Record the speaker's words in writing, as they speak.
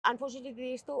Unfortunately,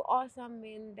 there still are some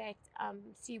men that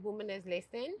see women as less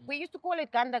than. We used to call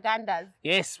it gandas.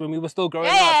 Yes, when we were still growing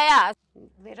up. Yeah.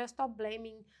 Let us stop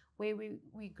blaming where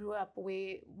we grew up,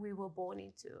 where we were born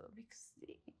into, because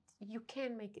you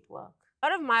can make it work. A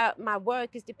lot of my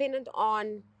work is dependent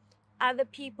on other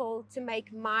people to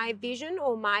make my vision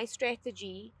or my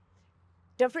strategy,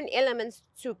 different elements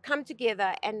to come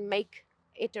together and make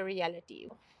it a reality.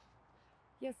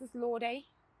 Yes, this Lord, eh?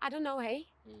 I don't know, hey?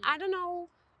 I don't know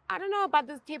about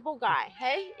this Tepo guy,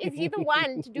 hey? Is he the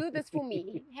one to do this for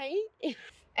me, hey?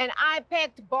 And I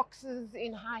packed boxes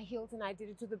in high heels and I did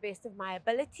it to the best of my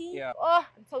ability. Yeah. Oh,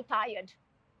 I'm so tired.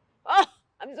 Oh,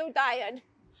 I'm so tired.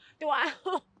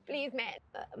 Please, man.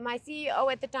 My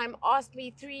CEO at the time asked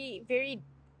me 3 very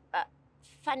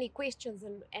funny questions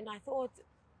and I thought,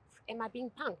 am I being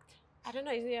punked? I don't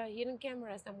know, is there a hidden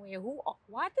camera somewhere?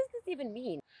 What does this even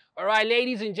mean? All right,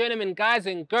 ladies and gentlemen, guys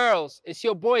and girls, it's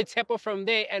your boy Tepo from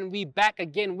there, and we back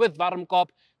again with WARMKOP.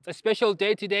 It's a special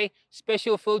day today,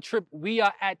 special field trip. We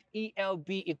are at ELB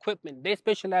Equipment. They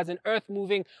specialize in earth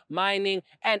moving, mining,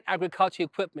 and agriculture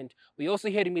equipment. We're also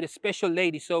here to meet a special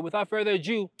lady. So without further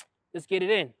ado, let's get it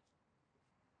in.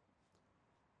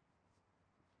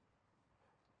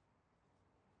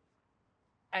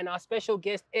 And our special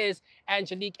guest is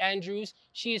Angelique Andrews.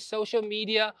 She is social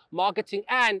media, marketing,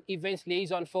 and events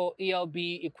liaison for ELB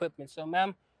Equipment. So,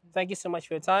 ma'am, thank you so much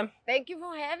for your time. Thank you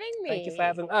for having me. Thank you for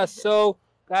having us. So,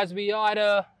 guys, we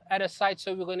are at a site,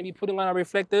 so we're going to be putting on our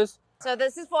reflectors. So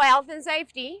this is for health and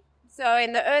safety. So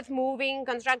in the earth moving,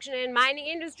 construction and mining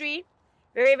industry,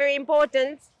 very, very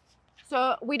important.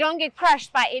 So we don't get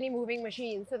crushed by any moving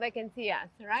machines so they can see us,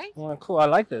 right? Oh, cool. I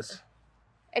like this.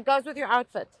 It goes with your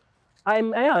outfit.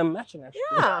 I'm matching, actually.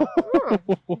 Yeah.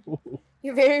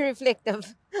 You're very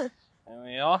reflective. There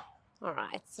we are. All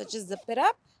right, so just zip it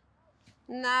up.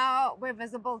 Now we're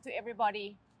visible to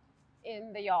everybody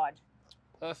in the yard.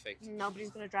 Perfect. Nobody's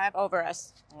going to drive over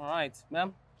us. All right,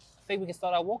 ma'am. I think we can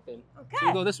start our walk then. Okay. Can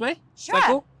we go this way? Sure. Is that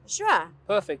cool? Sure.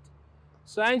 Perfect.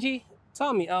 So, Angie,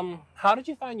 tell me, how did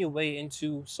you find your way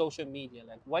into social media?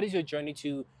 Like, what is your journey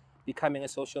to becoming a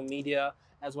social media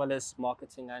as well as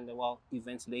marketing and, well,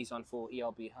 events liaison for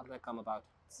ELB? How did that come about?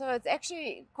 So it's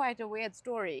actually quite a weird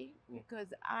story because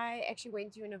I actually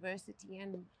went to university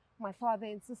and my father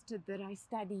insisted that I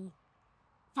study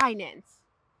finance.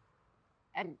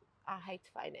 And I hate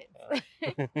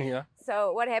finance. Yeah.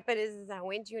 So what happened is I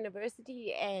went to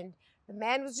university and the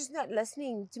man was just not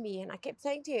listening to me. And I kept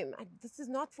saying to him, this is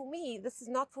not for me. This is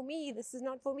not for me. This is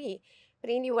not for me.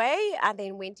 But anyway, I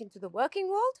then went into the working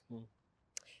world.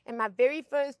 And my very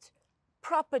first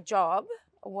proper job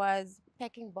was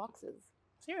packing boxes.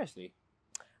 Seriously?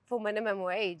 For minimum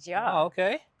wage, yeah. Oh,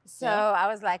 okay. So I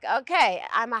was like, okay,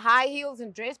 I'm a high heels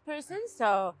and dress person.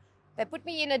 So they put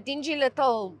me in a dingy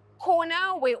little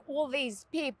corner where all these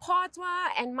spare parts were.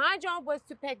 And my job was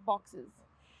to pack boxes.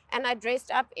 And I dressed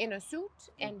up in a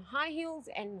suit and high heels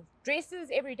and dresses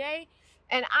every day.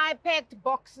 And I packed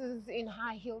boxes in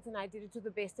high heels and I did it to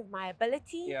the best of my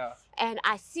ability. Yeah. And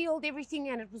I sealed everything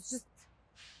and it was just,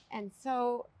 and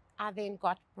so I then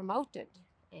got promoted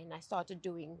and I started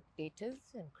doing debtors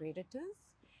and creditors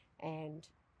and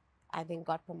I then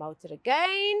got promoted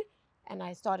again and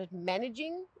I started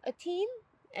managing a team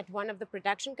at one of the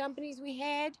production companies we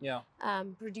had. Yeah.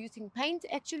 Producing paint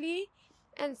actually.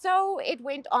 And so it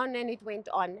went on and it went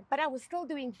on, but I was still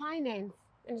doing finance.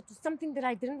 And it was something that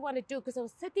I didn't want to do because I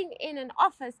was sitting in an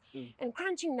office and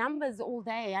crunching numbers all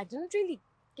day. I didn't really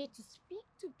get to speak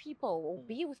to people or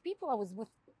be with people. I was with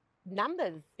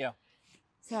numbers. Yeah.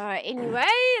 So anyway,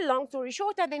 long story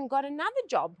short, I then got another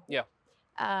job. Yeah.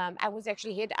 I was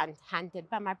actually headhunted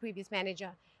by my previous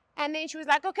manager. And then she was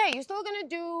like, okay, you're still going to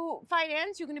do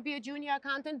finance. You're going to be a junior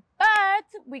accountant,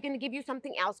 but we're going to give you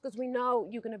something else because we know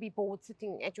you're going to be bored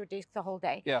sitting at your desk the whole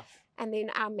day. Yeah. And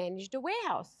then I managed a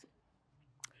warehouse.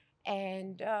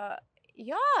 And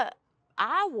yeah,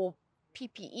 I wore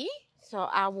PPE, so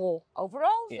I wore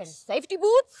overalls and safety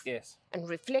boots and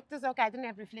reflectors. Okay, I didn't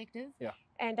have reflectors. Yeah.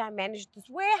 And I managed this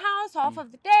warehouse half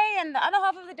of the day, and the other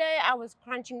half of the day I was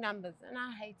crunching numbers, and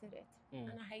I hated it.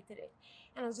 And I hated it.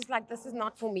 And I was just like, this is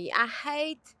not for me. I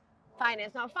hate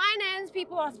finance. Now, finance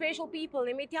people are special people,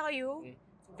 let me tell you.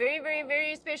 Very, very,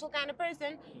 very special kind of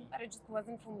person, but it just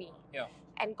wasn't for me. Yeah.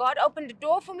 And God opened the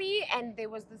door for me, and there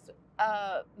was this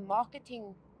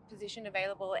marketing position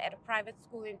available at a private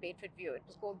school in Bedfordview. It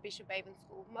was called Bishop Avon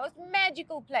School. Most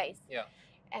magical place. Yeah.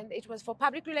 And it was for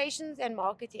public relations and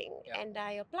marketing. Yeah. And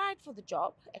I applied for the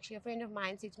job. Actually, a friend of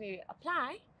mine said to me,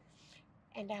 apply.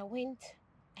 And I went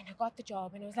and I got the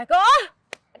job. And I was like, oh,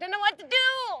 I don't know what to do.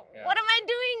 Yeah. What am I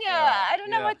doing here? Yeah. I don't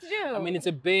know what to do. I mean, it's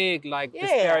a big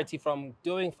disparity from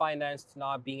doing finance to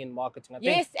now being in marketing. I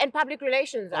think, yes, and public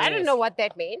relations. Oh, I don't know what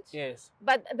that meant. Yes.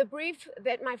 But the brief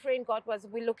that my friend got was,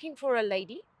 we're looking for a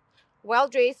lady,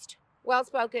 well-dressed,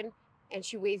 well-spoken, and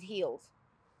she wears heels.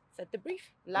 So the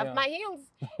brief, love my heels.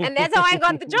 And that's how I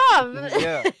got the job.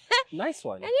 Yeah, nice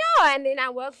one. And then I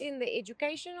worked in the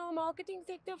educational marketing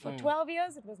sector for 12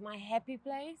 years. It was my happy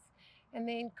place. And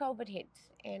then COVID hit.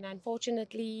 And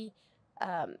unfortunately,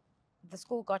 the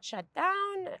school got shut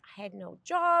down. I had no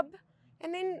job.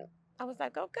 And then I was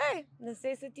like, okay,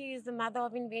 necessity is the mother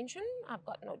of invention. I've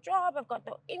got no job. I've got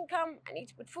no income. I need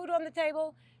to put food on the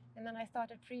table. And then I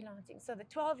started freelancing. So the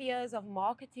 12 years of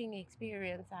marketing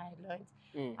experience I had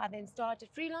learned, I then started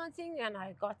freelancing and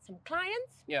I got some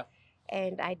clients. Yeah.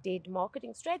 And I did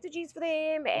marketing strategies for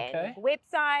them and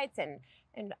websites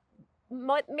and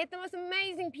met the most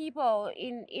amazing people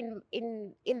in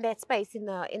that space, in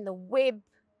the web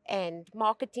and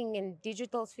marketing and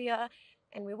digital sphere.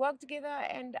 And we worked together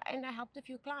and I helped a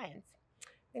few clients.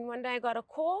 Then one day I got a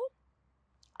call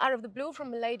out of the blue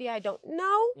from a lady I don't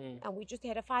know, and we just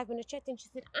had a 5-minute chat, and she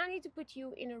said, I need to put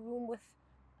you in a room with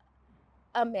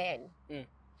a man.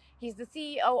 He's the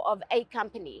CEO of a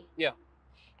company. Yeah.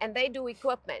 And they do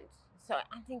equipment. So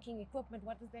I'm thinking, equipment,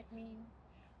 what does that mean?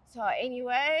 So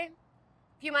anyway,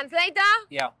 a few months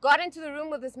later, got into the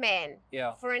room with this man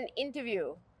for an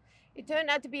interview. It turned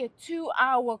out to be a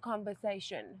 2-hour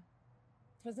conversation.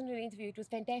 It wasn't an interview, it was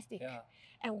fantastic. Yeah.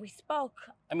 And we spoke.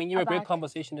 I mean, you're a great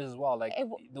conversationist as well. Like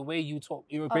the way you talk,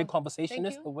 you're a great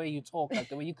conversationist. The way you talk, like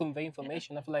the way you convey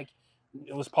information. I feel like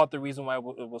it was part of the reason why it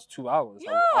was 2 hours.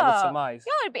 Yeah. I would surmise.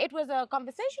 Yeah, it was a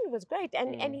conversation. It was great.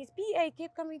 And his PA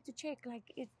kept coming to check,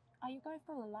 like, are you guys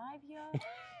still alive here?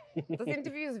 This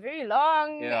interview is very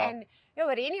long. Yeah. And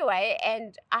but anyway,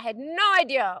 and I had no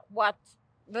idea what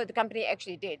the company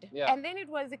actually did. Yeah. And then it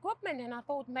was equipment, and I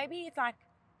thought maybe it's like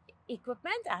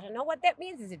equipment. I don't know what that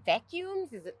means. Is it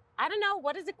vacuums? Is it? I don't know.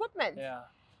 What is equipment? Yeah.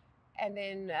 And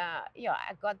then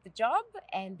I got the job,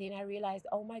 and then I realized,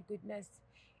 oh my goodness,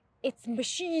 it's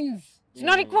machines. It's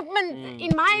not equipment.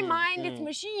 In my mind, it's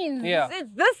machines. Yeah. It's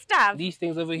this stuff. These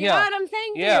things over here. You know what I'm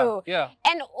saying to you? Yeah.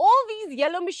 And all these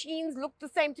yellow machines look the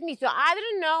same to me. So I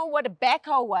didn't know what a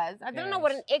backhoe was. I didn't know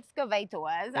what an excavator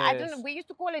was. I don't know. We used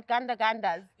to call it ganda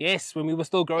gandas. Yes, when we were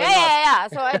still growing up. Yeah.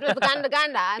 So it was ganda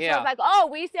ganda. So I was like, oh,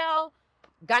 we sell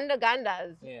ganda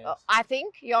gandas. Yes. I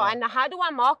think. And how do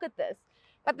I market this?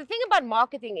 But the thing about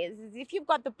marketing is if you've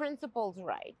got the principles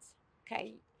right,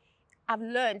 okay, I've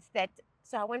learned that.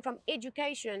 So I went from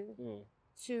education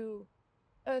to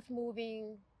earth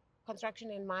moving, construction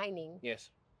and mining. Yes.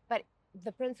 But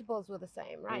the principles were the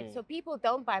same, right? So people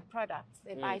don't buy products,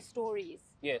 they buy stories.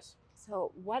 Yes.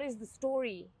 So what is the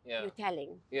story you're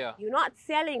telling? Yeah. You're not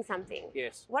selling something.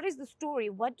 Yes. What is the story?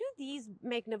 What do these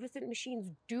magnificent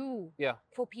machines do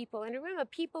for people? And remember,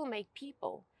 people make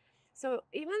people. So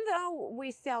even though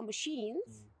we sell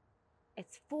machines,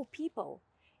 it's for people.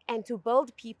 And to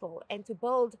build people, and to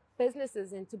build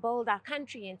businesses, and to build our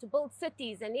country, and to build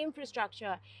cities and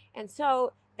infrastructure. And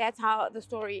so that's how the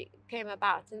story came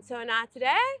about. And so now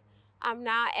today, I'm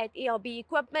now at ELB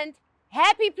Equipment.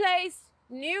 Happy place,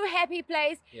 new happy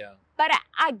place. Yeah. But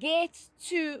I get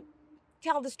to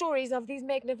tell the stories of these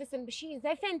magnificent machines.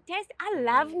 They're fantastic. I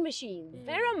love machines.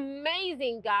 They're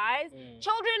amazing, guys.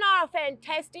 Children are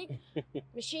fantastic.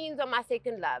 Machines are my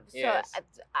second love. Yes.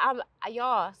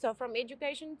 So, so from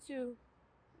education to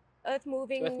earth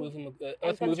moving,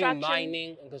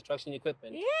 mining and construction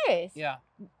equipment. Yes. Yeah.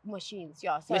 Machines.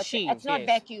 Yeah. So machines, it's not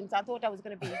vacuums. I thought I was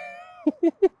going to be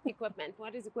equipment.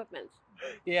 What is equipment?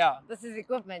 Yeah. This is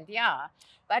equipment. Yeah.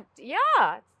 But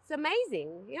yeah. It's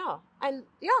amazing, and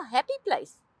happy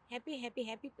place, happy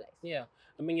place. Yeah,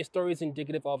 I mean, your story is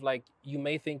indicative of like you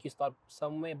may think you start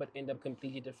somewhere but end up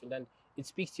completely different, and it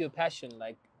speaks to your passion.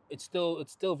 Like it's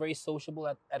still very sociable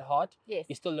at heart. Yes,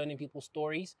 you're still learning people's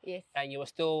stories. Yes, and you are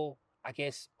still, I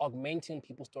guess, augmenting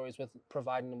people's stories with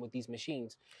providing them with these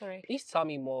machines. Correct. Please tell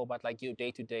me more about like your day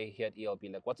to day here at ELB.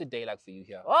 Like, what's a day like for you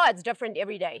here? Oh, it's different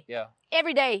every day. Yeah,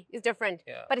 every day is different.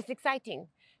 Yeah, but it's exciting.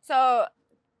 So.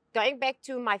 Going back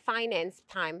to my finance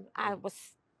time, I was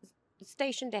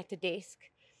stationed at the desk,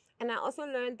 and I also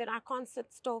learned that I can't sit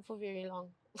still for very long.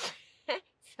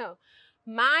 So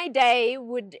my day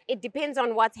it depends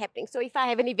on what's happening. So if I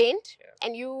have an event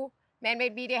and you,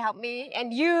 Man-Made Media, help me,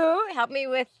 and you help me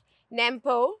with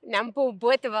Nampo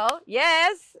Boertewil,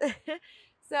 yes.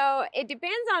 So it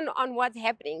depends on what's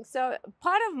happening. So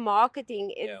part of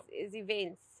marketing is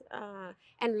events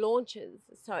and launches.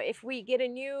 So if we get a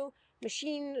new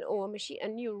machine or a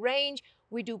new range,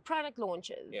 we do product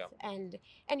launches. Yeah. And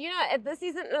you know, this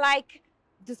isn't like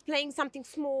displaying something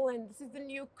small and this is the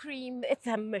new cream. It's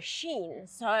a machine.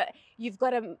 So you've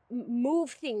got to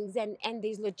move things, and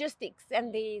there's logistics,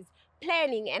 and there's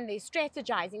planning, and there's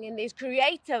strategizing, and there's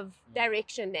creative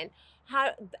direction, and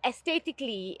how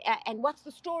aesthetically, and what's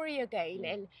the story again.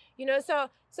 And you know, so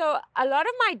a lot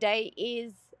of my day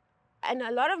is, and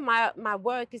a lot of my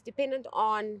work is dependent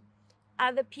on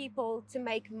other people to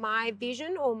make my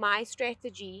vision or my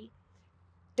strategy,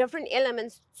 different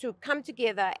elements to come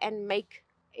together and make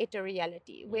it a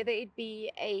reality, whether it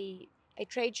be a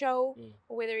trade show,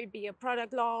 or whether it be a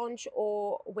product launch,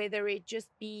 or whether it just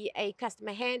be a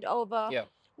customer handover,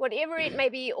 whatever it may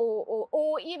be,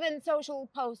 or even social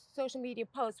media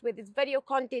posts, whether it's video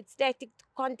content, static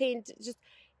content. Just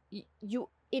you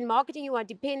in marketing, you are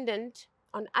dependent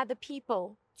on other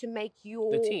people to make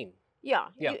your the team. Yeah.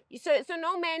 So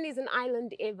no man is an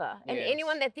island ever, and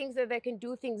anyone that thinks that they can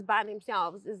do things by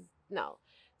themselves is no.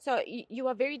 So you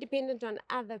are very dependent on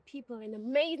other people, and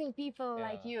amazing people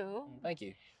like you. Thank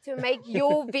you. To make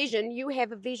your vision. You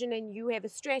have a vision and you have a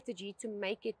strategy to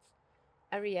make it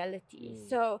a reality.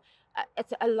 So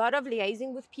it's a lot of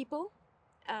liaising with people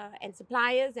and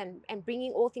suppliers, and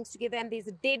bringing all things together, and there's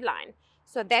a deadline.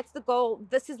 So that's the goal.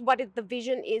 This is what the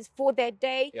vision is for that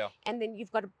day. And then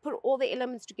you've got to put all the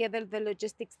elements together, the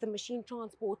logistics, the machine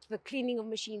transport, the cleaning of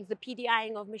machines, the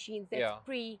PDIing of machines. That's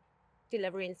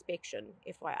pre-delivery inspection,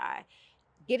 FYI.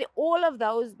 Get all of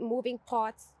those moving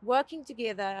parts working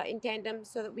together in tandem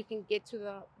so that we can get to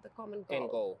the common goal. End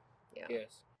goal.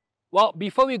 Yes. Well,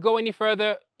 before we go any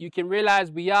further, you can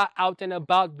realize we are out and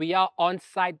about. We are on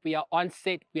site. We are on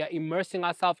set. We are immersing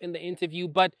ourselves in the interview.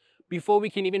 But before we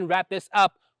can even wrap this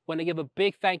up, I want to give a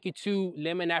big thank you to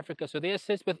Lemon Africa. So they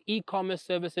assist with e-commerce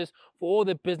services for all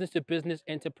the business-to-business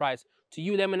enterprise. To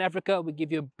you, Lemon Africa, we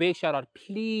give you a big shout out.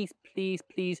 Please, please,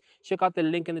 please check out the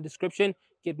link in the description.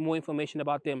 Get more information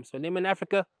about them. So Lemon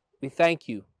Africa, we thank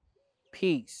you.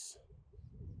 Peace.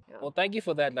 Well, thank you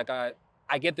for that. Like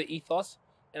I get the ethos.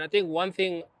 And I think one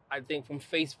thing, from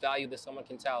face value that someone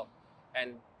can tell,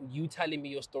 and you telling me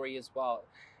your story as well,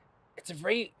 it's a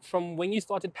very, from when you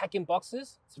started packing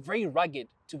boxes, it's very rugged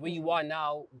to where you are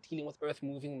now dealing with earth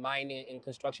moving, mining, and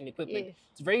construction equipment.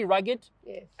 It's very rugged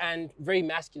and very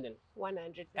masculine.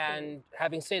 100%. And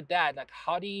having said that, like,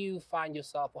 how do you find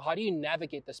yourself, or how do you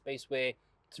navigate the space where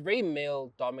it's very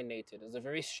male dominated? There's a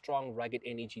very strong, rugged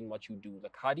energy in what you do.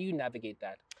 Like, how do you navigate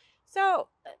that? So,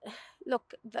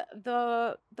 look,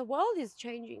 the world is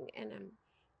changing,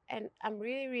 and I'm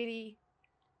really,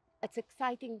 it's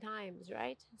exciting times,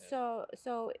 right? So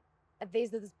there's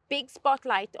this big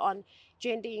spotlight on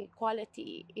gender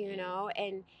equality, you know,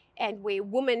 and where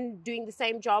women doing the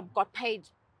same job got paid,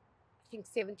 I think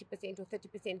 70% or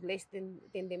 30% less than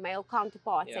their male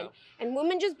counterparts, and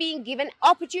women just being given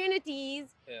opportunities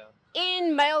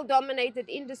in male-dominated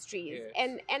industries,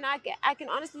 and I can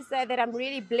honestly say that I'm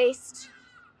really blessed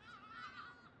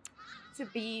to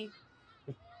be.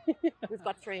 We've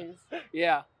got friends.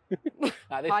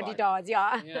 Hardy-dards,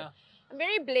 I'm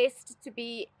very blessed to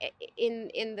be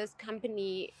in this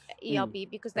company, ELB,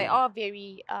 because they are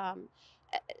very.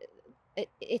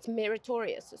 It's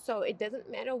meritorious, so it doesn't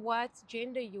matter what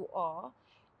gender you are,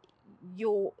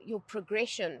 your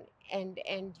progression and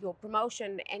your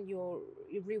promotion and your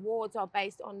rewards are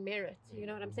based on merit. You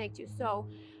know what I'm saying to you? So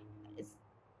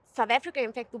South Africa,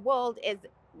 in fact the world,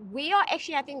 we are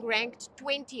actually, I think, ranked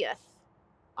 20th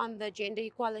on the gender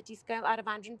equality scale out of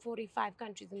 145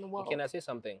 countries in the world. Can I say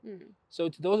something? So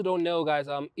to those who don't know, guys,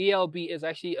 ELB is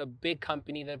actually a big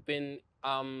company that's been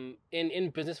in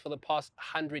business for the past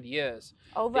 100 years.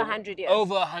 Over 100 years.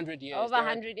 Over 100 years. Over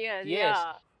 100 years, yes.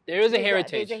 There is a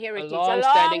heritage. There's a heritage. A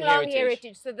long-standing long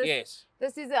heritage. So this,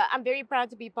 this is I'm very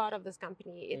proud to be part of this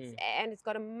company. And it's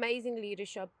got amazing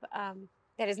leadership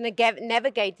that has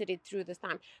navigated it through this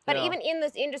time. But even in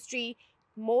this industry,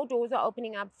 more doors are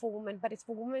opening up for women, but it's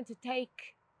for women to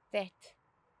take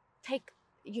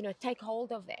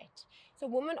hold of that. So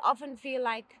women often feel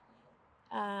like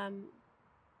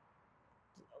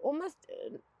almost,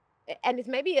 and it's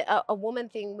maybe a woman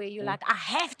thing where you're like, I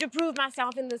have to prove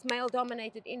myself in this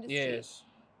male-dominated industry.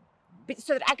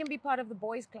 So that I can be part of the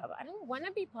boys' club. I don't want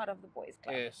to be part of the boys'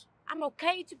 club. I'm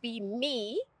okay to be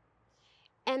me,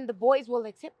 and the boys will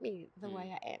accept me the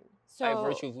way I am. So by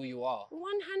virtue of who you are.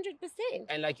 100%.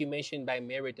 And like you mentioned, by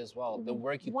merit as well, the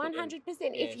work you put in. 100%.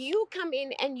 If you come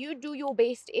in and you do your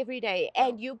best every day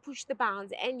and you push the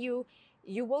bounds and you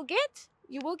will get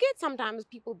you will get sometimes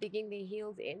people digging their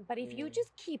heels in. But if you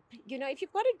just keep, you know, if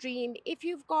you've got a dream, if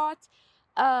you've got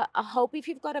a hope, if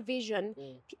you've got a vision,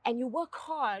 and you work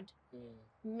hard,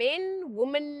 men,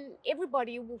 women,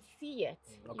 everybody will see it.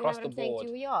 Across you know what the I'm saying board.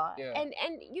 to you? Yeah. Yeah.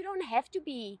 And you don't have to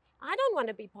be, I don't want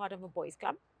to be part of a boys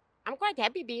club. I'm quite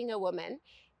happy being a woman,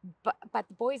 but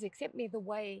the boys accept me the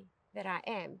way that I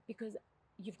am, because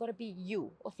you've got to be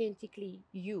you, authentically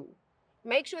you.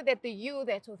 Make sure that the you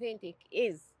that's authentic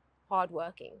is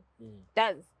hardworking,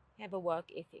 does have a work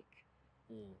ethic,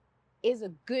 is a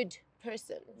good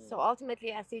person. So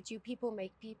ultimately I say to you, people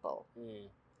make people.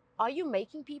 Are you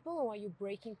making people, or are you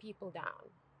breaking people down?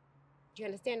 Do you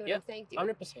understand what I'm saying to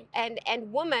you? 100%.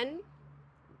 And women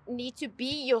need to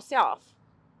be yourself,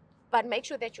 but make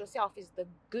sure that yourself is the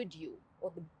good you,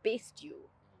 or the best you,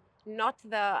 not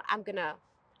the I'm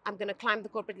gonna climb the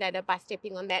corporate ladder by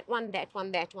stepping on that one.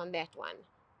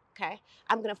 Okay,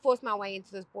 I'm gonna force my way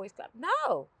into this boys club.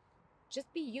 No,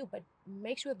 just be you, but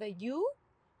make sure the you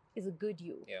is a good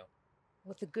you. Yeah.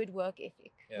 With a good work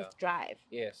ethic, with drive.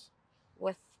 Yes.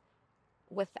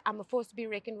 With I'm a force to be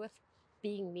reckoned with,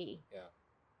 being me. Yeah.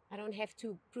 I don't have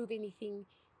to prove anything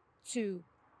to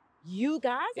you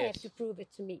guys. I have to prove it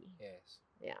to me. Yes.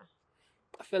 Yeah.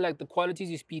 I feel like the qualities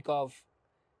you speak of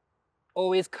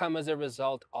always come as a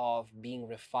result of being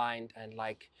refined and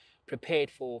like prepared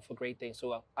for great things.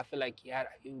 So I feel like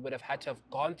you would have had to have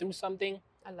gone through something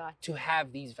a lot to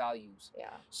have these values.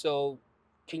 Yeah. So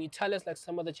can you tell us like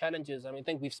some of the challenges? I mean, I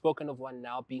think we've spoken of one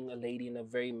now, being a lady in a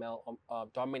very male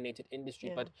dominated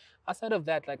industry. But outside of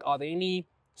that, like, are there any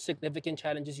significant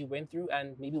challenges you went through,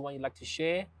 and maybe one you'd like to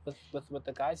share with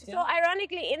the guys here? So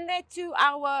ironically, in that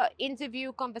 2-hour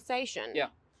interview conversation,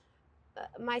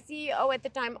 my CEO at the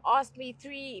time asked me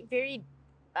 3 very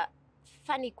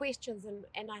funny questions,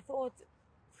 and I thought,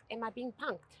 am I being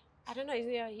punked? I don't know, is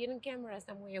there a hidden camera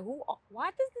somewhere?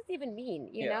 What does this even mean,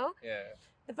 you know? Yeah.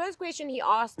 The first question he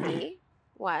asked me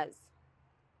was,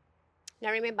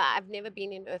 now remember, I've never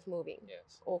been in earth moving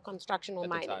or construction or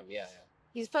mining. At the time,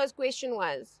 His first question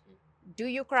was, do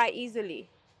you cry easily?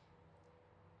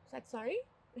 I was like, sorry?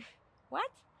 What?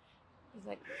 He's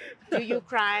like, do you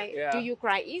cry? Do you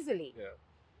cry easily? Yeah.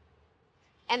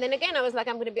 And then again, I was like,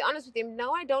 I'm going to be honest with him.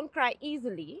 No, I don't cry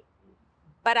easily,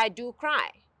 but I do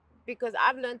cry, because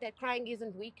I've learned that crying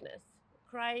isn't weakness.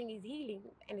 Crying is healing,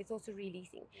 and it's also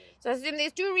releasing. So I said,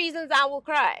 there's 2 reasons I will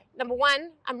cry. Number 1,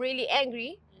 I'm really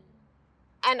angry,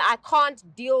 and I can't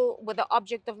deal with the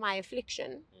object of my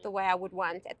affliction the way I would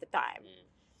want at the time.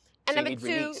 And so number 2,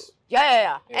 release.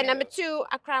 And number 2,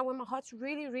 I cry when my heart's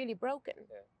really, really broken.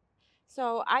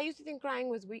 So I used to think crying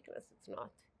was weakness. It's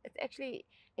not. It's actually,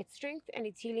 it's strength, and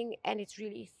it's healing, and it's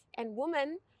release. And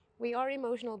women, we are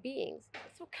emotional beings.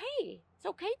 It's okay. It's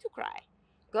okay to cry.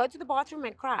 Go to the bathroom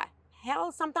and cry.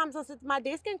 Hell, sometimes I'll sit at my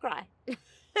desk and cry.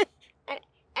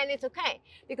 and it's okay.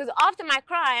 Because after my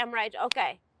cry, I'm right,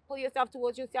 okay, pull yourself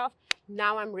towards yourself.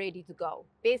 Now I'm ready to go.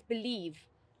 Best believe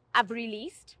I've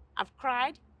released, I've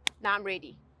cried, now I'm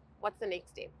ready. What's the next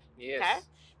step? Yes. Okay?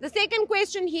 The second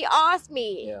question he asked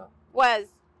me was,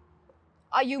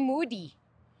 are you moody?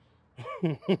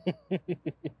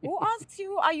 Who asks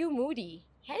you, are you moody?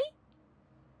 Hey?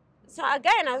 So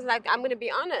again, I was like, I'm going to be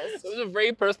honest. Those are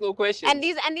very personal questions. And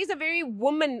these are very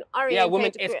woman-oriented. Yeah,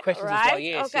 woman-esque questions right? as well.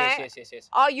 Yes, okay. yes.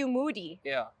 Are you moody?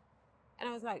 Yeah. And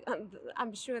I was like,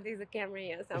 I'm sure there's a camera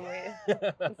here somewhere. This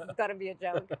has got to be a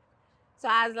joke. So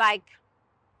I was like,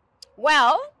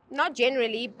 well, not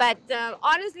generally, but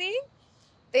honestly,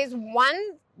 there's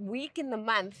 1 week in the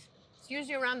month, it's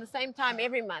usually around the same time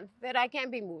every month, that I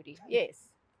can be moody. Yes.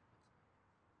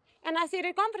 And I said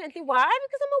it confidently. Why?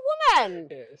 Because I'm a woman.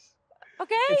 Yes.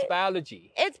 Okay? It's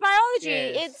biology. It's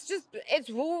biology. Yes. It's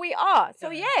who we are. So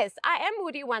yes, I am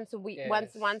moody once a week,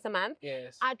 once a month.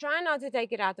 Yes. I try not to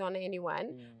take it out on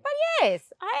anyone. But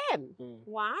yes, I am.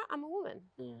 Why? I'm a woman.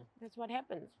 That's what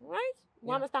happens, right?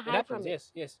 Why must I hide from it?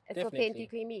 Yes, it's definitely.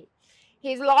 Authentically me.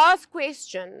 His last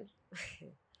question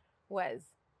was,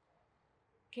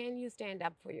 can you stand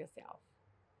up for yourself?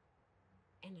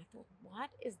 And I thought, what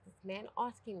is this man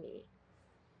asking me?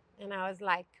 And I was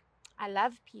like, I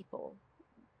love people,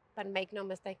 but make no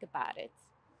mistake about it,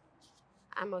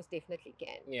 I most definitely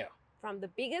can. Yeah. From the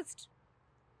biggest,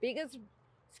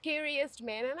 scariest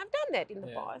man, and I've done that in the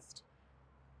past.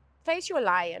 Face your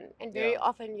lion, and very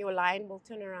often your lion will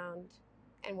turn around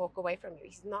and walk away from you.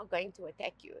 He's not going to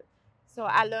attack you. So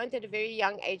I learned at a very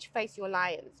young age, face your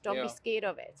lions. Don't be scared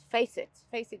of it. Face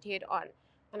it head on.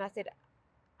 And I said,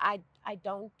 I'm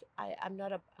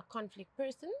not a conflict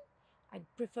person. I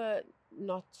prefer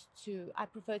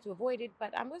to avoid it,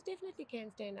 but I most definitely can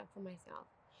stand up for myself.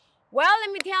 Well,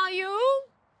 let me tell you,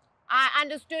 I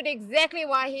understood exactly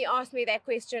why he asked me that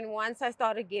question once I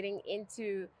started getting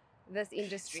into this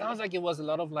industry. Sounds like it was a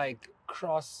lot of like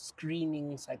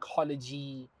cross-screening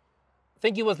psychology. I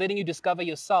think he was letting you discover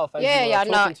yourself as you were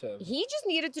talking to him. He just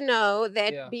needed to know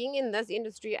that being in this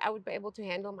industry, I would be able to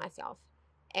handle myself.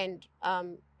 And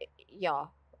yeah.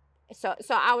 So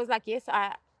I was like, yes,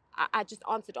 I just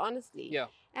answered honestly. Yeah.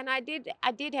 And I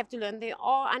did have to learn. There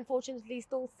are unfortunately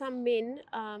still some men.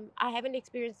 I haven't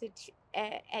experienced it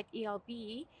at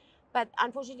ELB, but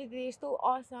unfortunately there still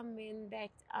are some men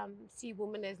that see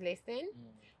women as less than,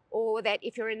 or that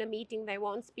if you're in a meeting they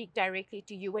won't speak directly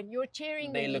to you when you're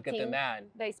chairing. They look at the man.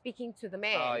 They're speaking to the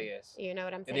man. Oh yes. You know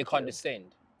what I'm saying? And they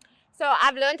condescend. So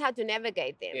I've learned how to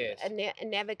navigate them, yes.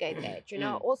 and navigate that, you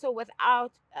know, also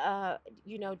without,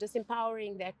 you know,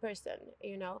 disempowering that person,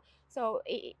 you know. So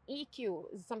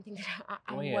EQ is something that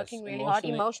I'm working really hard.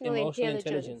 Emotional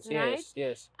intelligence, right? Yes,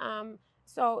 yes.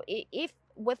 So if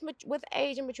with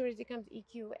age and maturity comes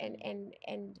EQ,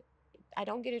 and I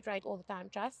don't get it right all the time.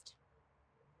 Trust,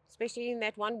 especially in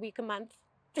that 1 week a month.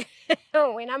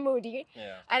 When I'm moody,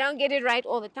 I don't get it right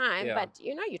all the time, but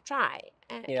you know, you try,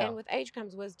 and with age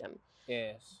comes wisdom.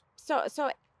 Yes. So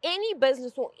any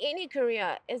business or any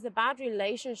career is about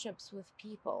relationships with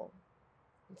people,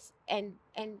 and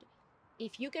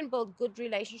if you can build good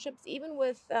relationships, even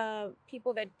with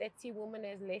people that see women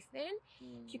as less than,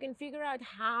 if you can figure out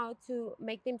how to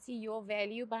make them see your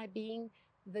value by being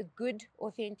the good,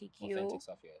 authentic you. Authentic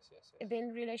stuff, yes.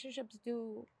 Then relationships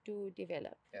do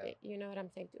develop. You know what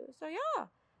I'm saying too. So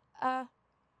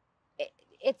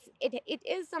it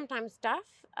is sometimes tough,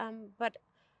 but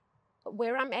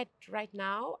where I'm at right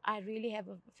now, I really have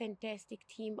a fantastic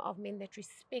team of men that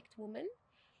respect women,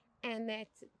 and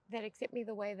that accept me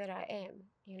the way that I am.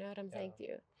 You know what I'm saying to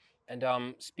you.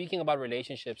 And speaking about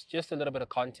relationships, just a little bit of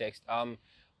context.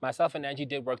 Myself and Angie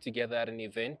did work together at an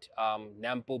event,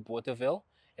 Nampo Botterville.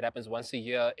 It happens once a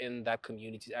year in that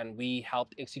community, and we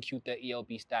helped execute the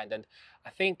ELB stand. And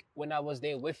I think when I was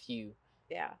there with you,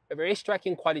 a very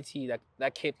striking quality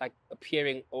that kept like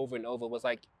appearing over and over was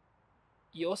like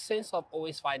your sense of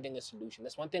always finding a solution.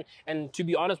 That's one thing. And to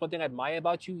be honest, one thing I admire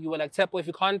about you, you were like, Tsepo, if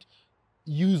you can't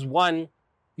use one,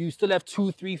 you still have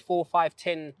 2, 3, 4, 5,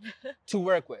 10 to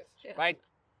work with, right?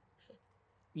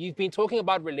 You've been talking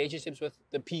about relationships with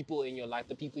the people in your life,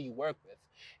 the people you work with.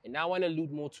 And now I want to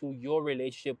allude more to your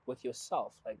relationship with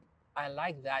yourself. Like, I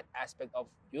like that aspect of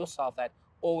yourself that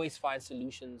always finds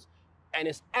solutions and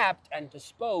is apt and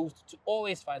disposed to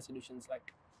always find solutions.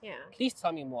 Like, please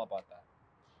tell me more about that.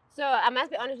 So I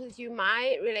must be honest with you,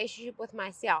 my relationship with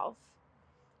myself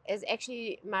is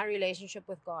actually my relationship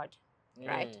with God,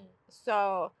 right?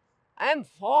 So I'm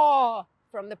far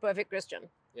from the perfect Christian.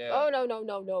 Oh, no.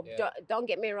 Don't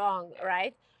get me wrong,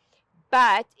 right?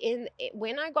 But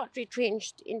when I got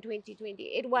retrenched in 2020,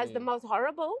 it was the most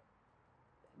horrible,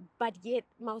 but yet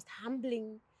most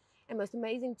humbling and most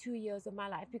amazing 2 years of my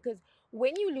life. Because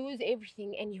when you lose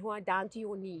everything and you are down to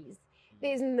your knees,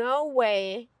 there's no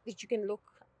way that you can look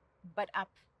but up.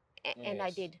 And I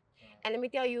did. And let me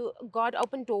tell you, God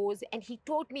opened doors, and he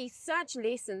taught me such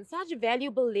lessons, such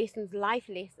valuable lessons, life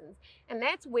lessons. And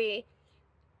that's where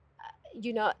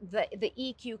you know, the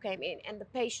EQ came in, and the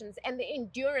patience and the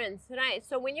endurance, right?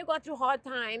 So when you go through hard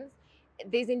times,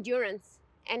 there's endurance,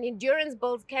 and endurance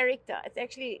builds character. It's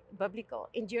actually biblical.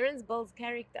 Endurance builds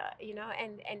character, you know,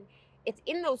 and it's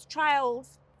in those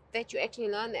trials that you actually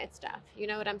learn that stuff. You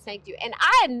know what I'm saying to you? And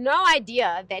I had no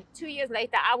idea that 2 years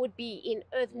later I would be in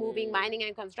earth moving, mining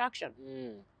and construction.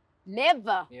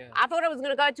 Never. I thought I was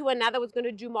going to go to was going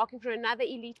to do marketing for another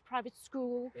elite private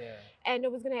school, and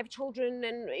it was going to have children,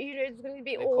 and you know, it's going to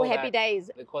be all happy days.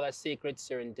 They call that sacred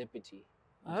serendipity.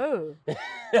 Oh.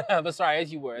 But sorry,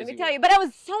 as you were. Let me tell you, but I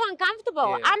was so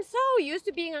uncomfortable. I'm so used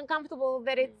to being uncomfortable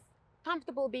that it's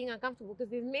comfortable being uncomfortable, because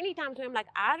there's many times when I'm like,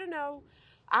 I don't know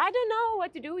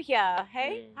what to do here.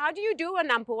 Hey, how do you do a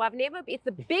Nampo? It's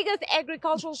the biggest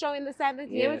agricultural show in the Southern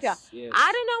Hemisphere.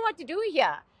 I don't know what to do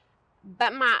here.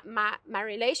 But my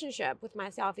relationship with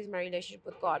myself is my relationship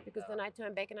with God, because then I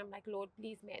turn back and I'm like, Lord,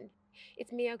 please, man,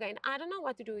 it's me again. I don't know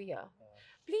what to do here.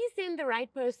 Please send the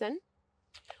right person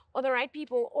or the right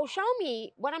people, or show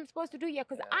me what I'm supposed to do here,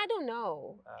 because I don't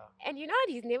know. And you know what?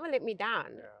 He's never let me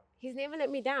down. He's never let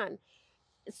me down.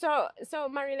 So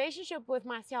my relationship with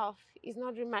myself is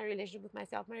not my relationship with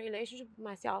myself. My relationship with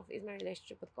myself is my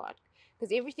relationship with God,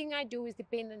 because everything I do is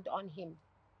dependent on him.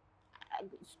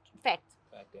 Fact.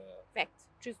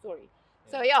 True story.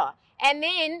 So and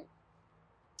then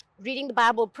reading the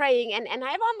Bible, praying, and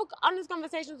I have honest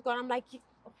conversations with God. I'm like,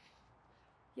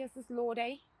 yes, this Lord,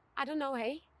 I don't know,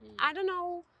 I don't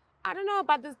know I don't know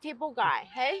about this Tepo guy.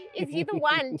 Hey, is he the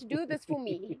one to do this for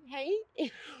me? Hey,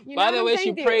 you By know the what way, I'm she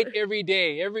saying to prayed you? every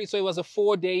day. So it was a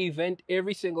 4-day event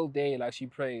every single day. Like she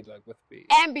prayed like with me.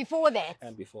 And before that.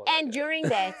 And before that. And during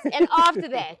that. And after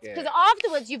that. Yeah. Because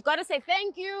afterwards, you've got to say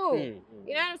thank you.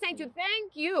 You know what I'm saying to you?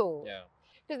 Thank you. Yeah.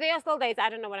 Because there are still days I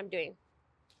don't know what I'm doing.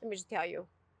 Let me just tell you.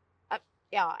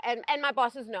 Yeah, and my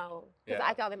bosses know. Because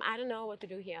I tell them, I don't know what to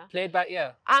do here. Played by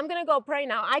ear. I'm going to go pray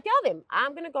now. I tell them,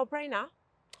 I'm going to go pray now.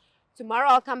 Tomorrow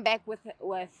I'll come back with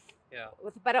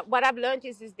but what I've learned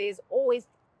is there's always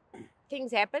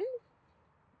things happen,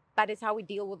 but it's how we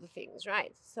deal with the things,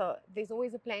 right? So there's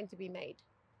always a plan to be made.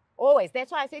 Always.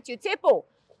 That's why I said to you, Tepo,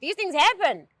 these things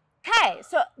happen. Okay,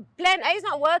 so plan A is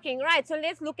not working, right? So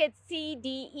let's look at C,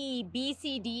 D, E, B,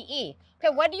 C, D, E.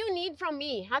 Okay, what do you need from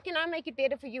me? How can I make it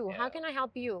better for you? How can I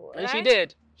help you? And right? she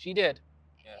did. She did.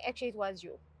 Yeah. Actually, it was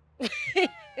you.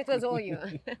 It was all you.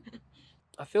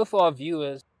 I feel for our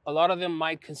viewers, a lot of them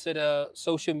might consider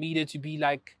social media to be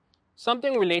like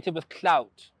something related with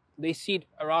clout. They see it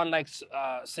around like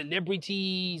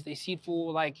celebrities. They see it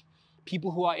for like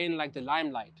people who are in like the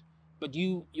limelight. But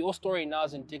your story now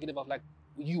is indicative of like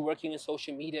you working in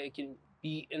social media. It can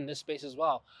be in this space as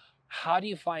well. How do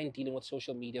you find dealing with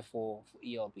social media for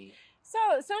ELB? So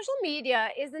social media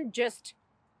isn't just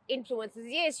influencers.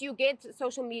 Yes, you get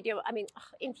social media, I mean,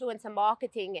 influencer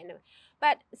marketing,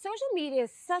 but social media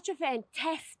is such a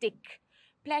fantastic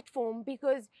platform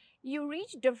because you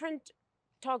reach different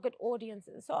target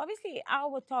audiences. So obviously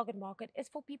our target market is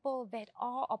for people that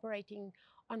are operating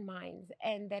on mines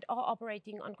and that are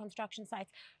operating on construction sites.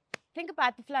 Think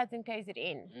about the floods in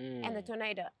KZN and the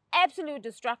tornado. Absolute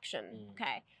destruction,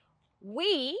 okay?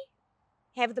 We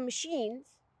have the machines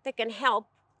that can help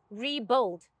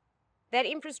rebuild that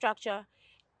infrastructure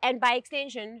and by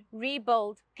extension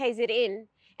rebuild KZN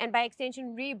and by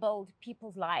extension rebuild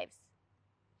people's lives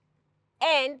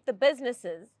and the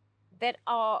businesses that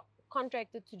are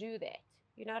contracted to do that.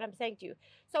 You know what I'm saying to you?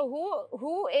 So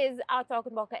who is our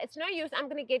target market? It's no use I'm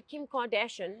going to get Kim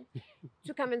Kardashian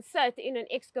to come and sit in an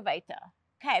excavator,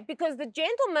 okay? Because the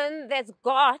gentleman that's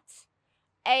got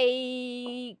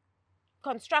a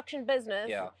construction business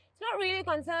is not really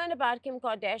concerned about Kim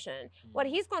Kardashian. What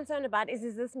he's concerned about is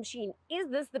this machine? Is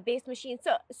this the best machine?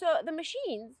 So the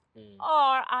machines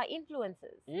are our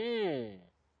influencers.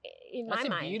 In my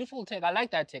mind. That's a beautiful take. I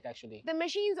like that take actually. The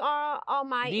machines are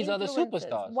my These are the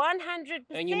superstars. 100%.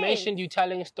 And you mentioned you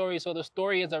telling stories, so the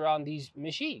story is around these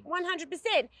machines.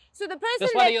 100%. So the person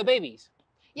That's one of your babies.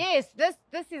 Yes, this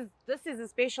is a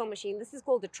special machine. This is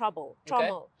called the trommel.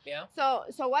 Trommel. Okay. Yeah.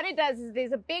 So what it does is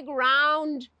there's a big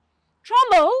round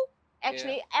trommel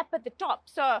actually up at the top.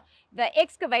 So the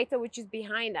excavator, which is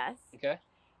behind us,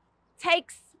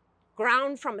 takes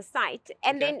ground from a site,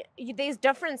 and then there's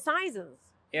different sizes.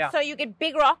 Yeah. So you get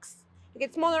big rocks, you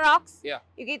get smaller rocks,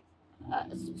 you get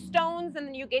stones, and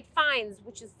then you get fines,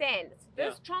 which is sand. So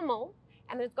this trommel,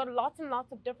 and it's got lots and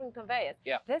lots of different conveyors.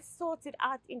 This sorts it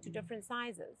out into different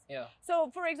sizes.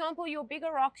 So for example, your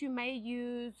bigger rocks you may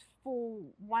use for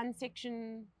one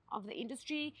section of the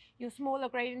industry. Your smaller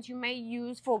gradients you may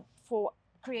use for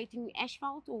creating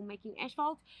asphalt or making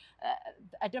asphalt.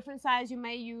 A different size you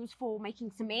may use for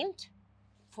making cement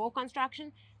for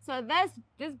construction. So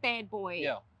this bad boy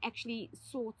actually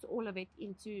sorts all of it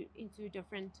into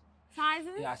different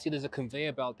sizes. Yeah, I see there's a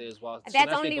conveyor belt there as well. So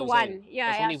that's only one.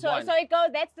 So it goes,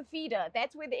 that's the feeder.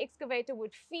 That's where the excavator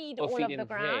would feed all of the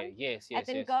ground. Yes. And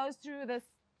then goes through this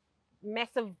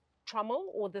massive trommel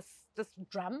or this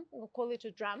drum, we'll call it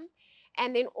a drum.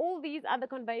 And then all these other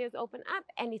conveyors open up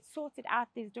and it sorts it out.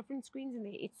 There's different screens in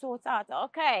there. It sorts out,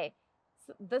 okay,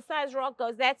 so this size rock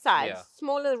goes that side,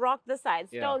 smaller rock this side,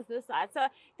 stones this side. So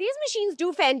these machines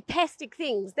do fantastic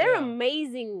things. They're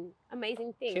amazing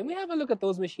things. Can we have a look at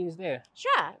those machines there?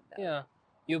 Sure. Yeah.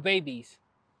 Your babies.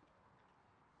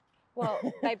 Well,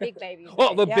 they're big babies.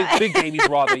 Well, the big babies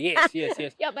rather. Yes.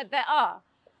 Yeah, but they are.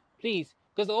 Please,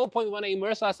 because the whole point, we want to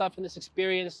immerse ourselves in this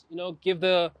experience, you know, give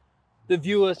the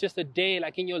viewers just a day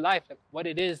like in your life, like what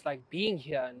it is like being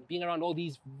here and being around all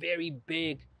these very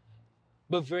big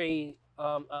but very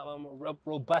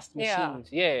robust machines.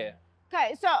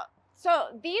 Okay, so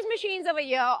these machines over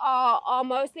here are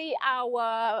mostly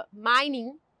our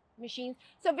mining machines.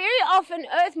 So very often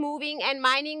earth moving and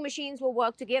mining machines will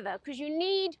work together because you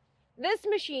need this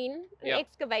machine, an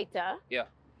excavator,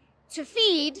 to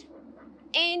feed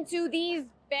into these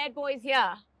bad boys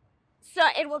here. So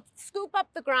it will scoop up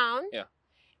the ground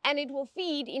and it will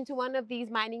feed into one of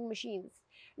these mining machines.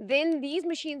 Then these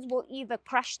machines will either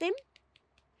crush them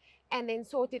and then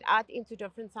sort it out into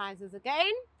different sizes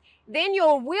again. Then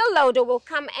your wheel loader will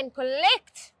come and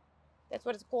collect That's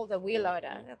what it's called, a wheel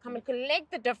loader. They'll come and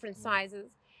collect the different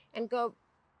sizes and go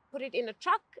put it in a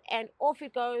truck, and off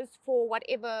it goes for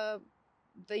whatever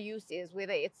the use is,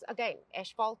 whether it's, again,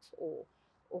 asphalt or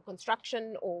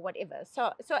construction or whatever.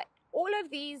 So all of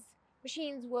these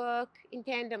machines work in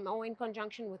tandem or in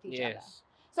conjunction with each other.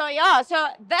 So yeah, so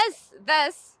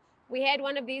this, we had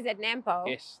one of these at Nampo.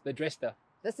 Yes, the drester.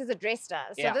 This is a drester.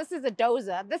 So this is a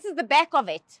dozer. This is the back of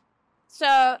it.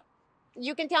 So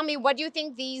you can tell me, what do you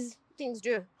think these things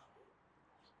do?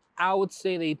 I would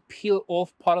say they peel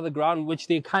off part of the ground, which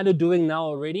they're kind of doing now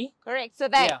already. Correct. So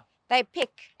they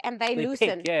pick and they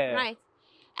loosen. Pick, right.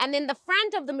 And then the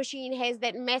front of the machine has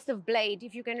that massive blade.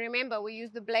 If you can remember, we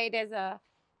use the blade as a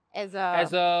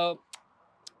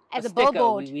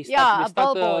billboard. We stuck a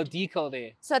billboard. the decal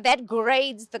there. So that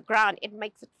grades the ground. It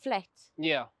makes it flat.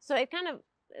 Yeah. So it kind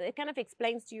of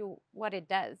explains to you what it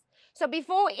does. So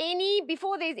before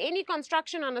there's any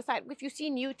construction on the site, if you see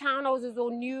new townhouses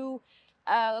or new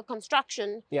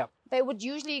construction, they would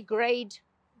usually grade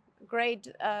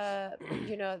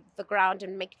you know, the ground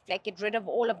and make it flat, get rid of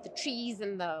all of the trees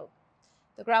and the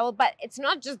gravel. But it's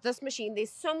not just this machine.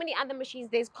 There's so many other machines.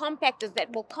 There's compactors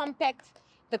that will compact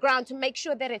the ground to make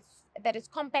sure that it's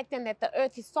compact and that the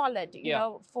earth is solid, you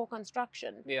know, for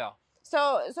construction. Yeah.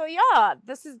 So yeah,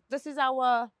 this is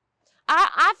our.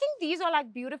 I think these are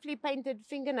like beautifully painted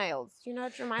fingernails. You know,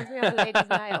 it reminds me of a lady's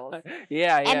nails.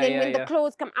 And then when the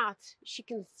claws come out, she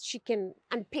can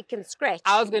unpick and scratch.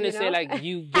 I was gonna say, like,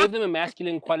 you gave them a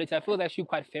masculine quality. I feel it's actually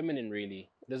quite feminine, really.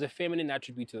 There's a feminine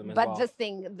attribute to them as well. But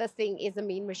this thing is a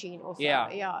mean machine also.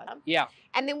 Yeah.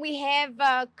 And then we have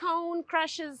cone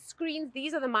crushers, screens.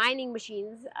 These are the mining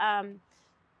machines.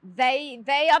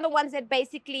 They are the ones that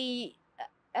basically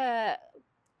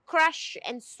crush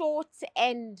and sort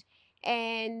and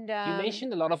you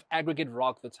mentioned a lot of aggregate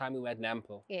rock the time we were at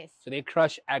Nampo. Yes. So they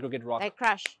crush aggregate rock. They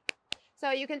crush.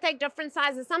 So you can take different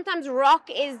sizes. Sometimes rock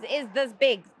is this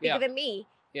big, bigger than me.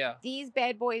 Yeah. These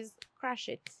bad boys crush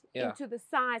it into the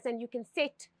size, and you can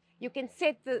set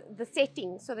the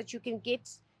setting so that you can get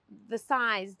the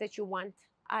size that you want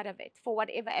out of it for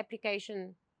whatever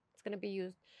application it's going to be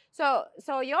used. So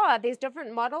yeah, there's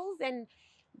different models, and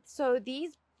so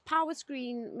these power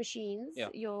screen machines,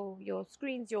 your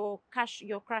screens, your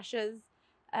crushers,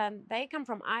 they come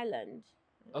from Ireland.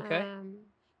 Okay.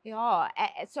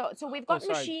 So we've got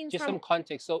machines. Just some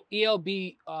context. So ELB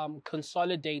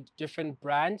consolidate different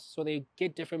brands, so they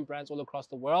get different brands all across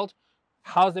the world,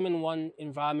 house them in one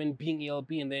environment, being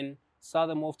ELB, and then sell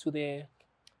them off to their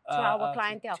our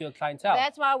clientele. To your clientele.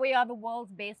 That's why we are the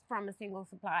world's best from a single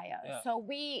supplier. Yeah. So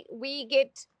we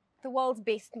get the world's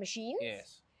best machines.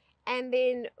 Yes. And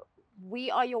then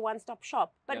we are your one-stop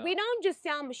shop. But we don't just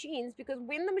sell machines, because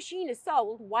when the machine is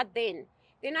sold, what then?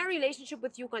 Then our relationship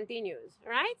with you continues,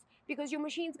 right? Because your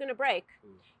machine's going to break.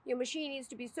 Your machine needs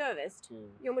to be serviced.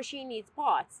 Your machine needs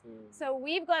parts. So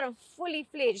we've got a fully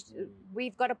fledged,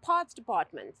 we've got a parts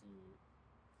department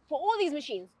for all these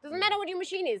machines. Doesn't matter what your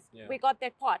machine is. We got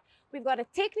that part. We've got a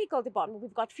technical department.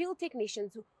 We've got field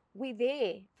technicians. We're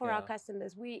there for our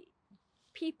customers.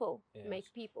 People make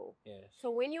people.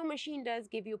 So when your machine does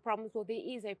give you problems, or there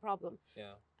is a problem,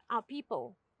 our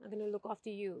people are going to look after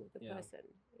you, the person.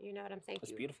 You know what I'm saying?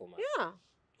 That's beautiful, man.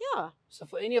 Yeah. So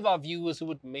for any of our viewers who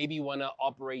would maybe want to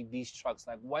operate these trucks,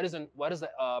 like what is the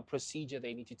procedure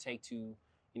they need to take to,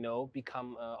 you know,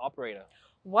 become an operator?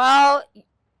 Well,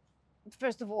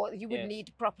 first of all, you would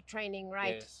need proper training,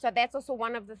 right? So that's also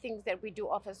one of the things that we do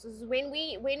offer. So when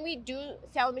we do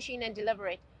sell a machine and deliver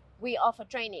it, we offer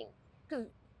training. Because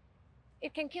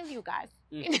it can kill you guys.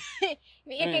 It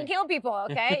can kill people,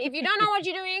 okay? If you don't know what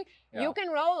you're doing, you can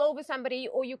roll over somebody,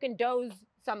 or you can doze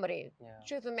somebody.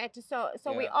 Truth of the matter.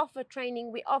 So we offer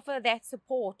training. We offer that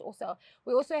support also.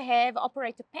 We also have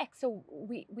operator packs. So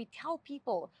we tell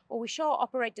people, or we show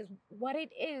operators what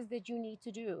it is that you need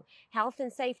to do. Health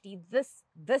and safety. This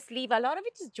lever, a lot of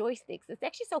it is joysticks. It's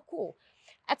actually so cool.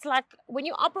 It's like when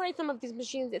you operate some of these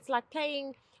machines, it's like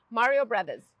playing Mario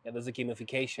Brothers. Yeah, there's a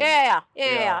gamification. Yeah.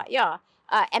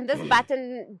 And this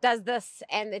button does this,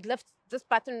 and it lifts. This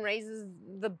button raises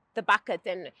the bucket,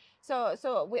 and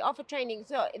so we offer training.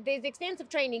 So there's extensive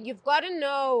training. You've got to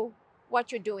know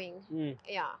what you're doing.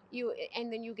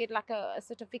 And then you get like a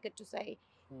certificate to say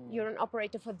you're an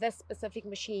operator for this specific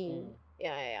machine.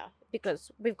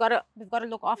 Because we've got to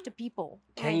look after people.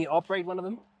 Can you operate one of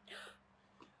them?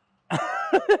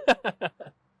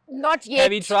 Not yet.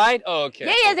 Have you tried? Oh,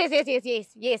 okay.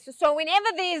 Yes. So whenever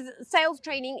there's sales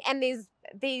training and there's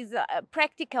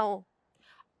practical,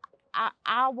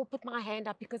 I will put my hand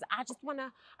up, because I just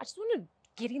wanna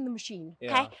get in the machine.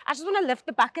 Yeah. Okay, I just want to lift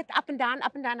the bucket up and down,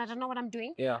 up and down. I don't know what I'm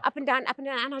doing. Yeah. Up and down,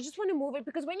 and I just want to move it,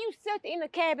 because when you sit in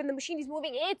a cab and the machine is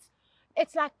moving,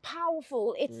 it's like powerful.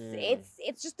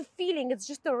 It's just a feeling. It's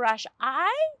just a rush.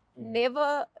 I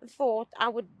never thought I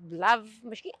would love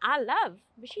machine. I love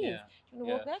machines. Yeah. Do you want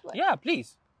to walk that way? Yeah,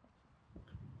 please.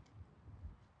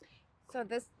 So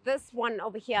this one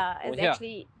over here is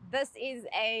actually this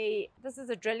is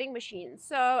a drilling machine.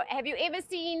 So have you ever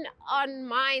seen on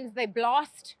mines they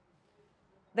blast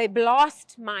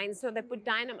mines, so they put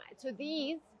dynamite. So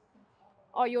these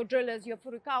are your drillers, your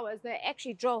furukawas. They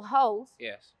actually drill holes.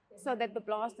 Yes. So that the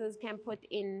blasters can put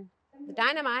in the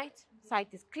dynamite.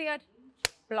 Site is cleared,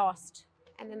 blast,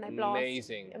 and then they blast.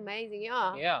 Amazing. Amazing,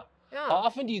 yeah. Yeah. Yeah. How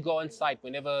often do you go on site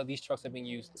whenever these trucks are being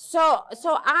used? So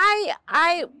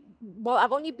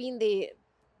I've only been there,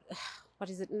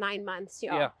 9 months,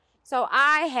 yeah. So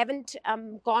I haven't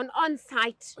gone on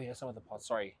site. Oh yeah, some of the parts,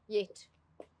 sorry. Yet.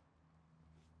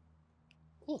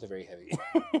 Oh, they're very heavy.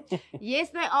 Yes,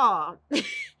 they are.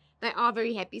 They are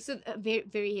very heavy. So very,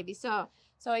 very heavy. So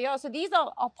yeah, so these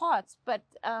are parts, but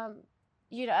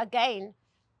you know, again,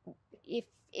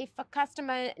 if a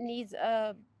customer needs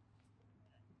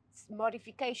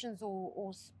modifications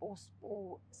or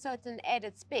certain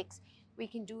added specs, we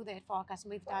can do that for our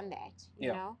customer. We've done that,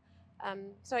 you know.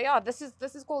 So yeah, this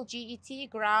is called GET,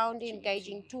 ground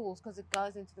engaging tools, because it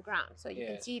goes into the ground. So you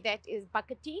can see that is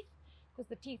bucket teeth, because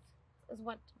the teeth is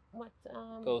what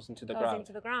goes into the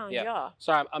ground. Yeah.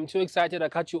 Sorry, I'm too excited. I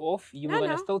cut you off. You were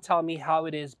gonna still tell me how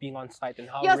it is being on site and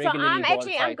how regularly you go on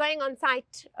site. I'm going on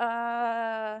site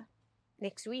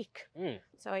next week.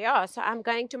 So yeah, so I'm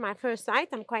going to my first site.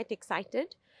 I'm quite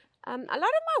excited. A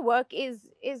lot of my work is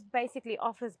basically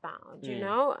office bound, you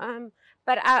know.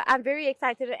 But I'm very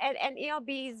excited, and ELB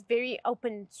is very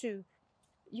open to,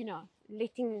 you know,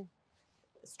 letting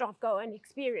staff go and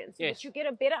experience. So that you get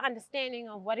a better understanding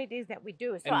of what it is that we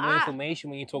do. So and more information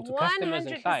when you talk to customers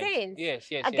and clients. Yes.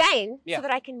 Again, so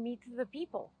that I can meet the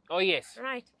people. Oh yes.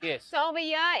 Right. Yes. So over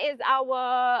here is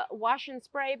our wash and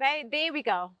spray bay. There we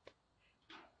go.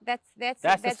 That's the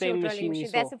same your machine drilling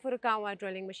machine. That's a Furukawa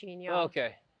drilling machine. Yeah.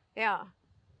 Okay. Yeah.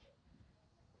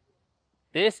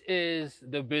 This is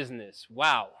the business.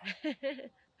 Wow.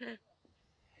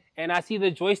 And I see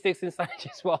the joysticks inside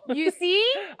as well. You see?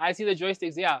 I see the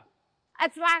joysticks, yeah.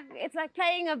 It's like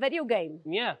playing a video game.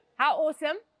 Yeah. How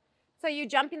awesome. So you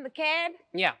jump in the cab.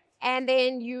 Yeah. And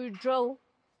then you drill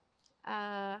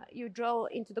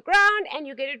into the ground, and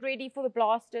you get it ready for the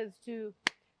blasters to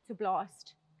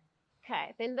blast.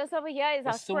 Okay. Then this over here is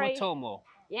our spray. Sumitomo.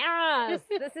 Yes,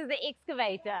 this is the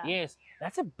excavator. Yes,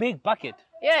 that's a big bucket.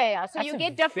 Yeah. So you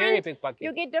get different. Very big bucket.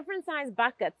 You get different size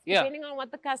buckets depending on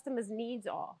what the customer's needs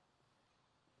are.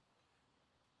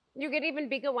 You get even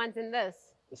bigger ones in this.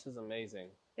 This is amazing.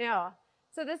 Yeah.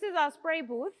 So this is our spray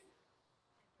booth.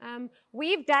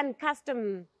 We've done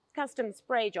custom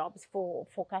spray jobs for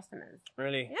customers.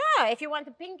 Really? Yeah. If you want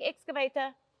a pink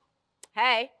excavator,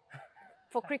 hey.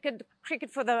 For cricket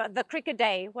for the cricket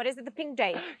day. What is it? The pink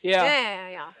day.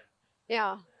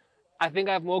 Yeah. I think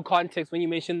I have more context when you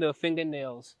mentioned the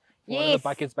fingernails. One of the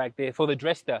buckets back there for the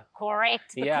dresser.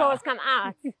 Correct. The claws come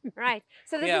out. Right.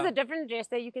 So this is a different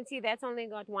dresser. You can see that's only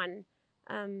got one.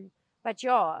 But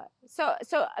yeah. So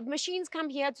machines come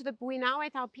here to we're now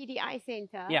at our PDI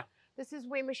center. Yeah. This is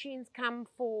where machines come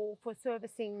for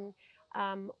servicing,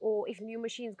 or if new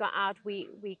machines go out,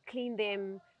 we clean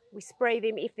them. We spray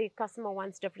them if the customer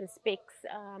wants different specs.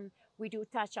 We do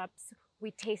touch-ups.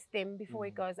 We test them before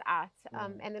it goes out.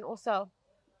 And then also,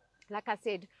 like I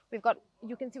said,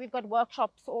 you can see we've got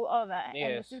workshops all over. Yes.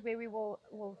 And this is where we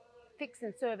will fix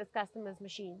and service customers'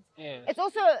 machines. Yes. It's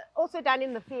also done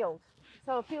in the field.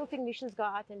 So field technicians go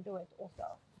out and do it also.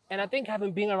 And I think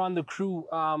having been around the crew,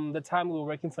 the time we were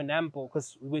working for Nampo,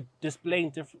 because we're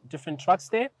displaying different trucks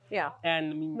there. Yeah.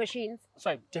 And machines.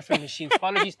 Sorry, different machines.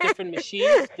 Apologies, different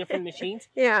machines.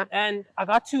 Yeah. And I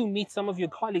got to meet some of your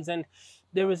colleagues, and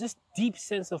there was this deep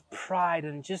sense of pride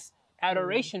and just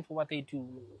adoration for what they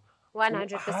do.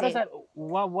 100%. How does that?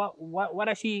 What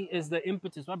actually is the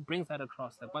impetus? What brings that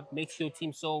across? Like, what makes your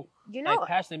team so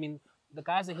passionate? I mean, the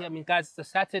guys are here. I mean, guys, it's a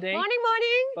Saturday. Morning.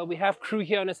 But we have crew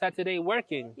here on a Saturday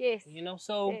working. Yes. You know,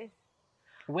 so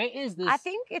where is this? I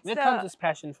think it's where comes this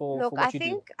passion for what you do?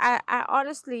 Look, I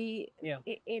honestly,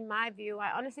 in my view,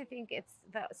 I honestly think it's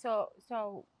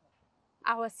so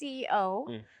our CEO,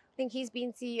 I think he's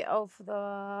been CEO for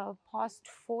the past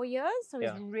 4 years, so he's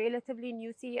a relatively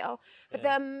new CEO. But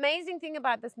the amazing thing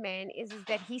about this man is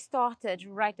that he started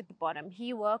right at the bottom.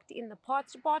 He worked in the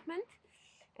parts department,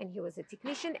 and he was a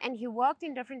technician, and he worked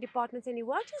in different departments, and he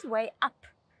worked his way up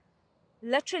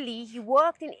literally, he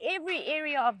worked in every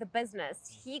area of the business.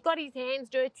 He got his hands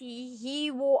dirty.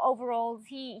 He wore overalls.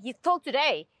 He's still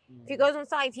today. If he goes on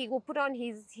site, he will put on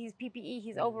his PPE,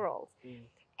 his overalls.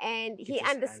 And he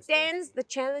understands the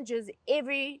challenges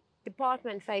every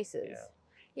department faces. Yeah.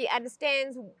 He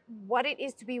understands what it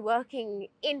is to be working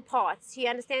in parts. He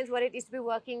understands what it is to be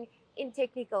working in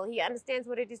technical. He understands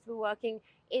what it is to be working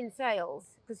in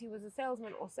sales, because he was a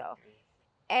salesman also.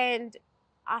 And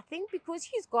I think because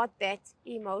he's got that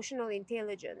emotional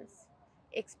intelligence,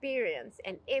 experience,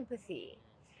 and empathy,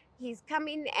 he's come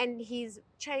in and he's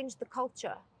changed the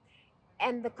culture.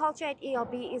 And the culture at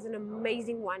ELB is an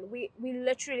amazing one. We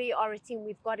literally are a team.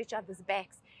 We've got each other's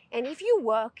backs. And if you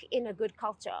work in a good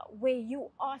culture where you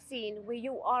are seen, where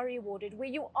you are rewarded, where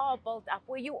you are built up,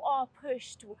 where you are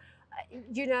pushed,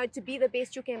 you know, to be the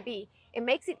best you can be, it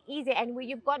makes it easier. And where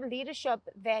you've got leadership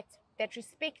that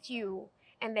respect you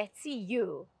and that see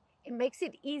you, it makes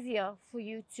it easier for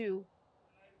you to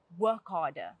work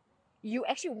harder. You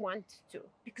actually want to,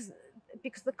 because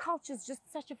the culture is just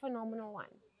such a phenomenal one.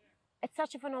 It's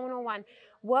such a phenomenal one.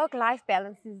 Work-life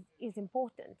balance is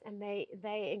important, and they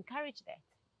encourage that.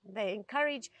 They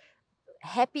encourage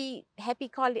happy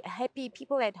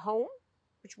people at home,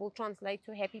 which will translate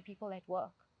to happy people at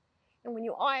work. And when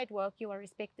you are at work, you are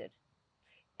respected,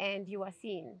 and you are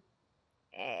seen,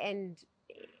 and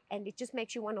it just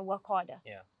makes you want to work harder.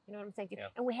 Yeah. You know what I'm saying? Yeah.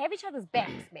 And we have each other's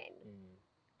backs, man.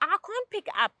 I can't pick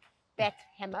up that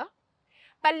hammer,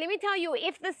 but let me tell you,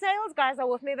 if the sales guys are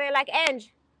with me, they're like,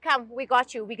 Ange, come, we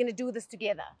got you. We're going to do this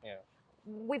together. Yeah.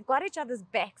 We've got each other's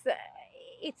backs.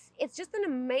 It's just an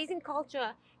amazing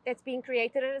culture that's being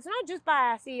created. And it's not just by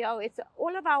our CEO. It's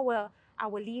all of our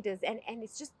leaders. And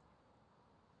it's just,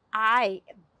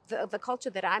 the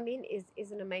culture that I'm in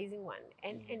is an amazing one.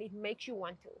 And it makes you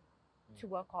want to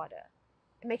work harder.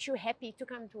 It makes you happy to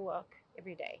come to work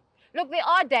every day. Look, there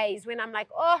are days when I'm like,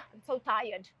 oh, I'm so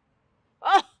tired.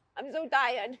 Oh, I'm so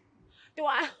tired.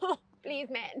 Please,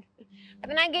 man. But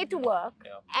then I get to work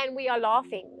and we are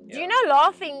laughing. Do you know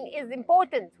laughing is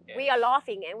important? Yes. We are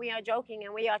laughing and we are joking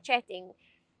and we are chatting.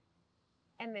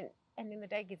 And then the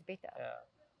day gets better. Yeah.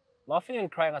 Laughing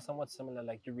and crying are somewhat similar.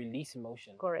 Like you release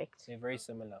emotion. Correct. They're very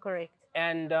similar. Correct.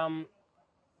 And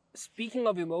speaking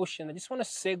of emotion, I just want to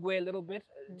segue a little bit,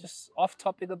 just off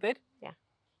topic a bit. Yeah.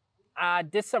 I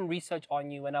did some research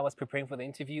on you when I was preparing for the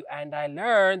interview, and I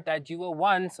learned that you were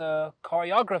once a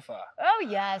choreographer. Oh,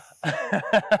 yes.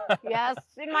 Yes,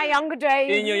 in my younger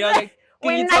days. In your younger days.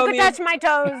 When I could touch my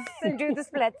toes and do the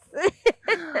splits.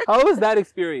 How was that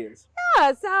experience?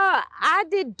 Yeah, so I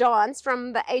did dance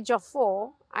from the age of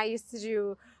 4. I used to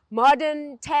do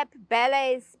modern, tap,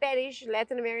 ballet, Spanish,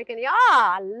 Latin American. Yeah,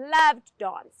 I loved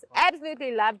dance.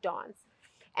 Absolutely loved dance.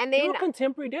 And then you were a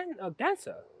contemporary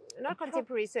dancer. Not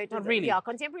contemporary, so not really. Yeah,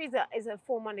 contemporary is a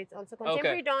form on its own. So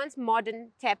contemporary dance,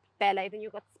 modern, tap, ballet. Then you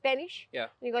got Spanish. Yeah.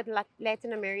 And you got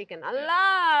Latin American. I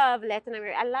love Latin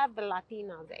American. I love the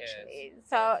Latinos actually.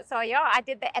 Yes. So yeah, I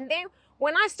did that. And then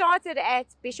when I started at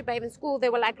Bishop Haven School, they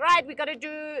were like, right, we got to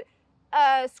do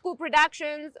school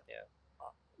productions. Yeah.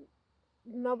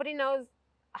 Nobody knows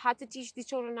how to teach these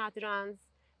children how to dance,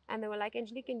 and they were like,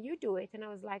 Angelique, can you do it? And I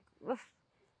was like,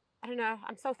 I don't know.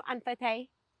 I'm so unfit, hey.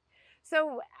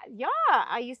 So, yeah,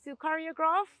 I used to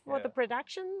choreograph for the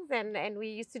productions, and we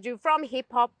used to do from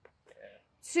hip-hop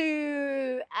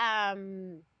to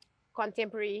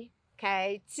contemporary,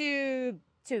 okay, to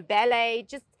ballet,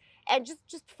 just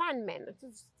fun, man. It's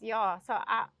just, yeah, so,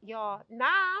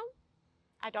 now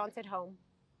I dance at home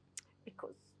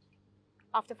because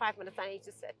after 5 minutes I need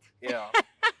to sit. Yeah.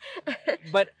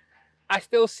 But I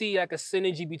still see like a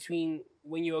synergy between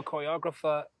when you're a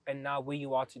choreographer and now where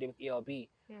you are today with ELB.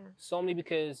 Yeah. Solely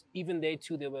because even there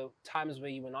too, there were times where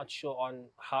you were not sure on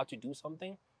how to do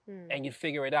something, and you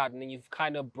figure it out, and then you've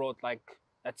kind of brought like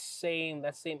that same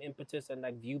impetus and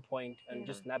like viewpoint and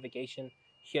just navigation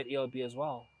here at ELB as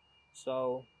well.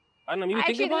 So I don't know.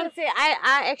 Maybe think about it.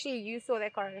 I actually, you saw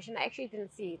that correlation. I actually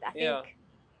didn't see it. I think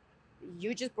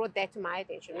you just brought that to my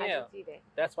attention. I didn't see that.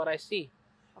 That's what I see.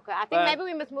 Okay, I think maybe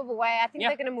we must move away. I think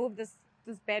they're gonna move this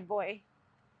bad boy.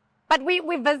 But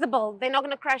we're visible. They're not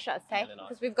going to crash us, hey?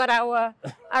 Because we've got our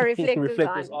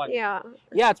reflectors on. Yeah.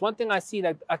 Yeah, it's one thing I see.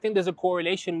 Like I think there's a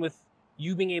correlation with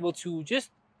you being able to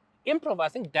just improvise.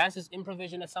 I think dance is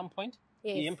improvisation at some point.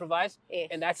 Yes. You improvise. Yes.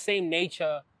 And that same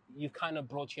nature you've kind of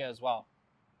brought here as well.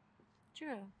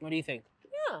 True. What do you think?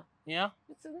 Yeah. Yeah?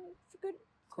 It's a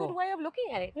good way of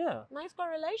looking at it. Yeah. Nice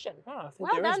correlation. I think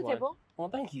well done, Tibble. Well,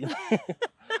 thank you.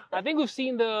 I think we've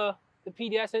seen the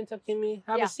PDI Center. Can we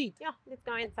have a seat? Yeah, let's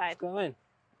go inside. Let's go in.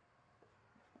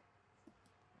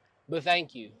 But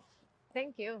thank you.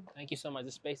 Thank you. Thank you so much.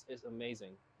 This space is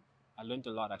amazing. I learned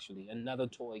a lot, actually. Another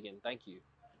tour again. Thank you.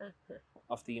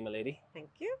 After you, my lady. Thank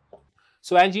you.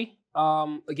 So Angie,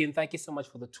 again, thank you so much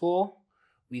for the tour.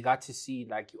 We got to see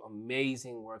like your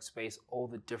amazing workspace, all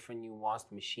the different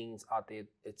nuanced machines out there.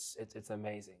 It's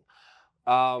amazing.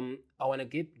 I want to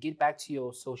get back to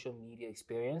your social media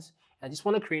experience. I just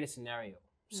want to create a scenario.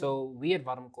 So we at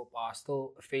WARMKOP are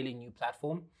still a fairly new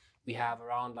platform. We have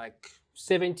around like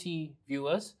 70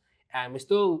 viewers, and we're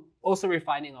still also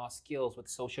refining our skills with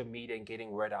social media and getting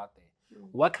word out there.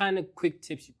 What kind of quick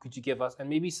tips could you give us? And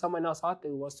maybe someone else out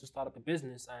there who wants to start up a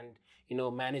business and, you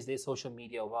know, manage their social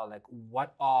media well. Like,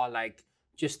 what are like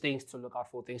just things to look out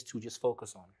for, things to just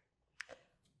focus on?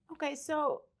 Okay,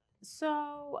 so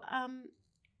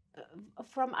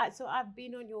I've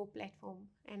been on your platform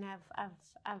and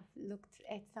I've looked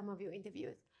at some of your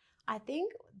interviews. I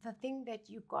think the thing that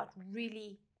you got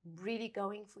really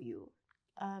going for you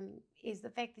is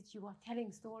the fact that you are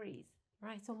telling stories,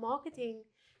 right? So marketing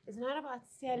is not about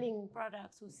selling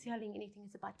products or selling anything.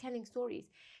 It's about telling stories,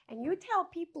 and you tell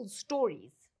people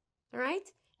stories, right?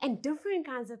 And different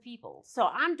kinds of people. So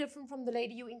I'm different from the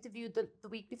lady you interviewed the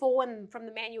week before, and from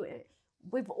the man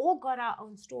we've all got our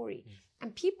own story.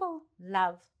 And people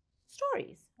love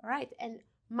stories, right? And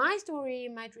my story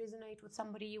might resonate with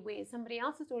somebody where somebody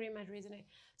else's story might resonate.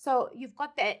 So you've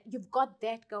got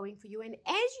that going for you. And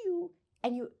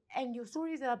as your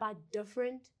stories are about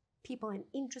different people and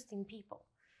interesting people.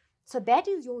 So that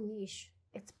is your niche.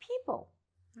 It's people,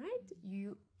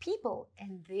 right? People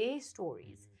and their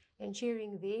stories and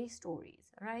sharing their stories,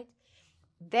 right?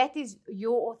 That is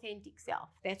your authentic self.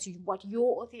 That's what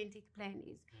your authentic plan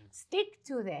is. Stick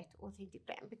to that authentic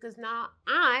plan, because now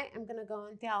I am going to go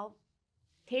and tell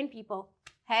 10 people,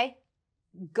 hey,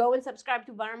 go and subscribe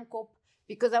to WARMKOP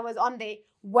because I was on there.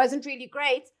 Wasn't really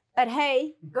great, but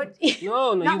hey, good.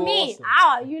 No, not you me.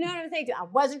 awesome. You know what I'm saying? I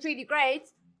wasn't really great.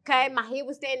 Okay, my hair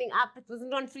was standing up. It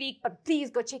wasn't on fleek, but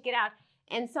please go check it out.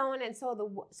 And so on and so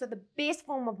the best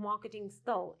form of marketing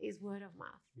still is word of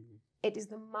mouth. It is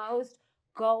the most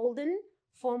golden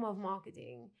form of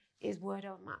marketing is word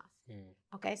of mouth.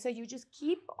 Okay, so you just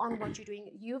keep on what you're doing.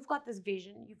 You've got this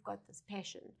vision, you've got this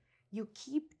passion. You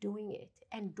keep doing it,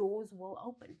 and doors will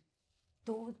open.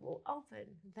 Doors will open.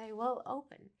 They will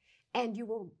open. And you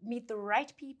will meet the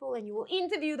right people, and you will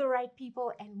interview the right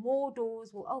people, and more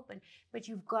doors will open. But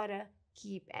you've got to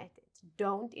keep at it.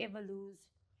 Don't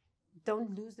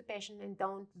lose the passion, and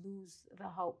don't lose the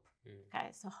hope. Okay,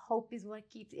 so hope is what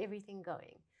keeps everything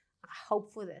going. I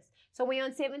hope for this. So we're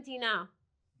on 70 now.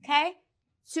 Okay,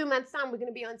 2 months time we're going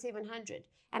to be on 700,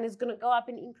 and it's going to go up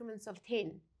in increments of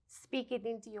 10. Speak it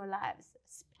into your lives.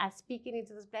 I speak it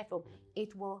into this platform.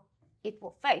 It will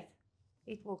faith.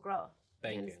 It will grow.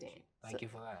 Thank you. Thank you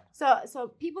for that. So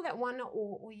people that want to,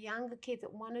 or younger kids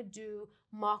that want to do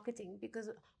marketing, because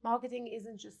marketing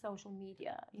isn't just social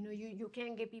media. You know, you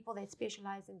can get people that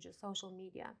specialize in just social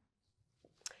media.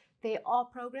 There are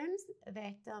programs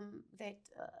that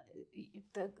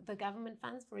the government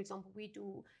funds. For example, we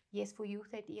do Yes for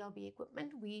Youth at ELB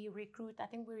Equipment. We recruit. I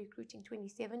think we're recruiting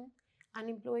 27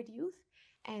 unemployed youth,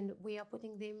 and we are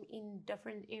putting them in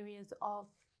different areas of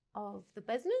the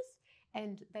business,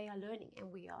 and they are learning,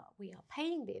 and we are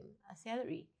paying them a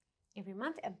salary every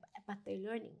month, but they're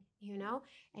learning, you know.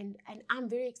 And I'm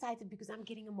very excited because I'm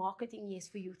getting a marketing Yes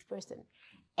for Youth person,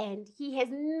 and he has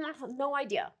no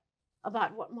idea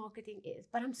about what marketing is,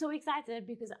 but I'm so excited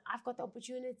because I've got the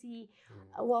opportunity,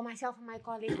 well, myself and my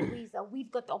colleague Louisa,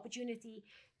 we've got the opportunity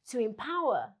to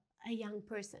empower a young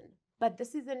person. But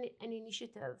this is an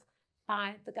initiative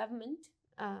by the government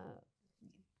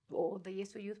or the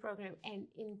Yes for Youth program, and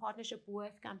in partnership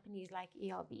with companies like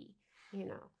ELB, you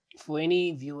know. For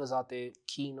any viewers out there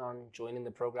keen on joining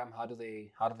the program, how do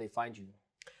they find you?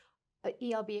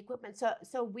 ELB Equipment.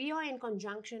 So we are in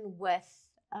conjunction with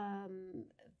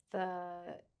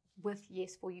with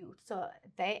Yes for Youth. So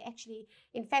they actually,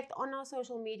 in fact, on our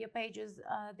social media pages,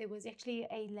 there was actually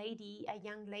a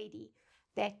young lady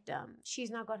that she's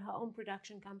now got her own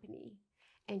production company,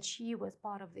 and she was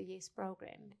part of the Yes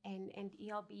program, and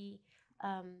ELB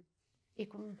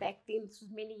Equipment back then, this was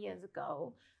many years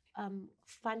ago,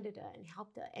 funded her and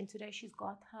helped her, and today she's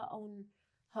got her own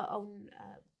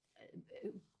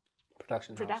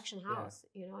production house,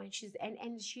 yeah. You know,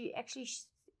 and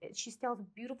she tells a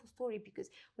beautiful story, because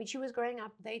when she was growing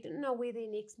up, they didn't know where their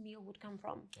next meal would come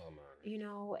from. Oh, man. You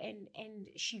know, and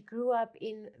she grew up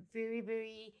in very,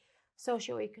 very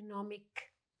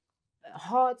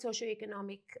hard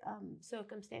socioeconomic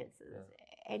circumstances.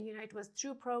 Yeah. And, you know, it was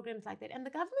through programs like that. And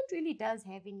the government really does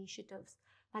have initiatives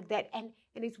like that. And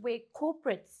it's where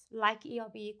corporates like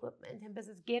ELB Equipment and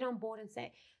business get on board and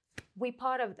say, we're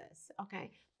part of this,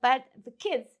 okay? But the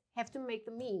kids have to make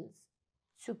the means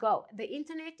to go. The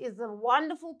internet is a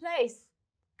wonderful place,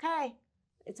 okay?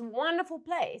 It's a wonderful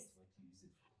place.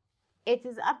 It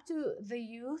is up to the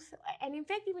youth, and in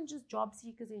fact, even just job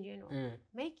seekers in general,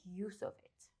 make use of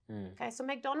it. Okay, so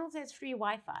McDonald's has free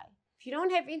Wi-Fi. If you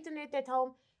don't have internet at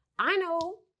home, I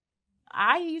know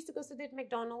I used to go sit at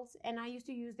McDonald's and I used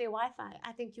to use their Wi-Fi.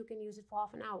 I think you can use it for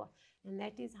half an hour. And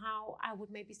that is how I would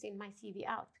maybe send my CV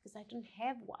out, because I don't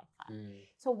have Wi-Fi.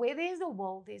 So where there's a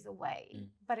will, there's a way.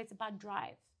 But it's about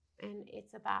drive and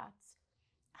it's about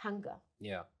hunger.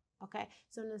 Yeah. Okay,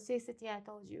 so necessity, I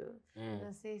told you,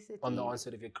 necessity. On the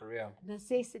onset of your career.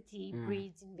 Necessity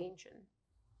breeds invention.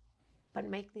 But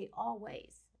there are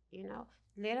ways, you know.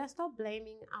 Let us stop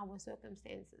blaming our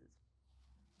circumstances.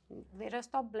 Let us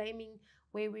stop blaming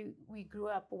where we grew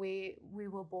up, where we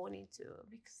were born into,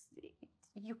 because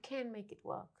you can make it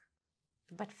work.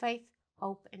 But faith,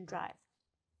 hope, and drive.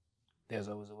 There's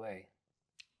always a way.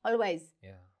 Always.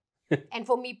 Yeah. And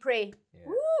for me, pray. Yeah.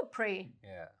 Woo, pray.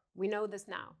 Yeah. We know this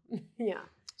now. Yeah.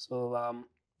 So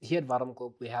here at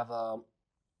WARMKOP, we have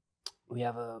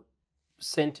a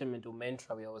sentiment or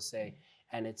mantra we always say,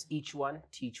 and it's each one,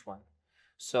 teach one.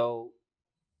 So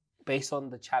based on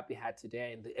the chat we had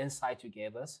today and the insight you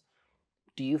gave us,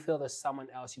 do you feel there's someone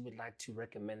else you would like to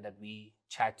recommend that we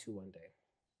chat to one day?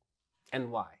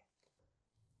 And why?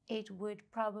 It would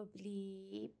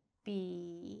probably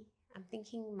be, I'm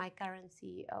thinking my current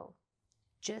CEO,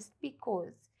 just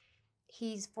because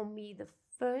he's, for me, the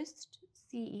first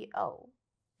CEO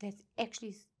that's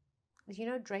actually, you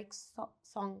know, Drake's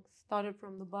song started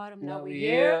from the bottom, now we're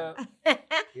here.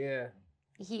 Yeah.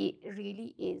 He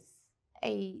really is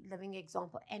a living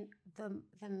example. And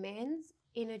the man's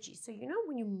energy. So, you know,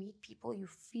 when you meet people, you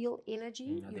feel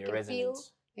energy. You can feel,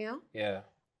 you know? Yeah.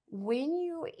 When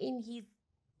you're in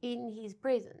his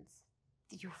presence,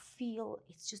 you feel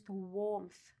it's just a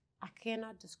warmth. I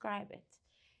cannot describe it.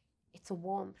 It's a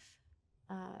warmth.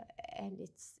 And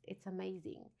it's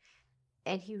amazing.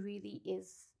 And he really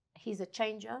is, he's a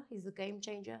changer, he's a game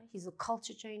changer, he's a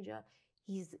culture changer,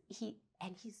 he's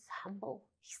humble,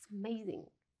 he's amazing,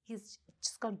 he's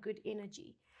just got good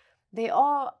energy. There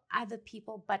are other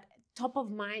people, but top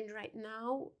of mind right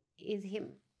now is him.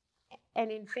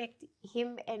 And in fact,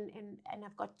 him and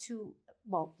I've got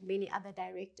many other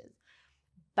directors.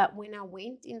 But when I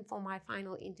went in for my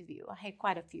final interview, I had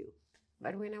quite a few.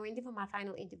 But when I went in for my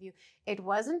final interview, it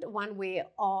wasn't one where,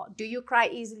 do you cry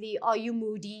easily? Are you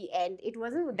moody? And it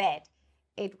wasn't that.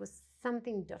 It was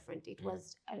something different. It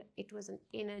was an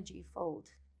energy-filled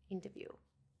interview.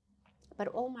 But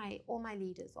all my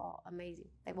leaders are amazing.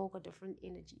 They've all got different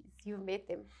energies. You've met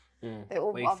them. They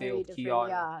all are very different. Keon.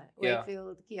 Yeah,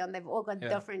 Wakefield, Keon. They've all got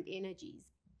different energies.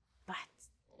 But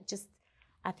just,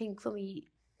 I think for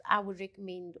me, I would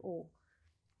recommend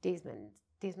Desmond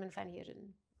van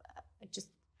Heeren. Just,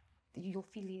 you'll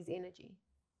feel his energy.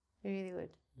 You really would.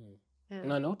 Yeah.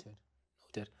 No, noted.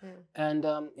 Yeah. And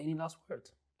any last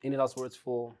words? Any last words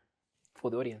for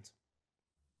the audience?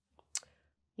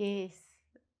 Yes,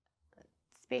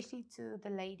 especially to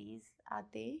the ladies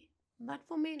out there, but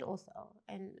for men also,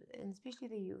 and especially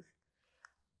the youth.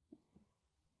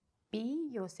 Be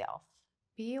yourself.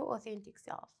 Be your authentic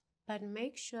self. But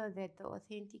make sure that the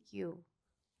authentic you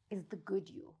is the good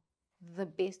you, the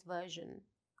best version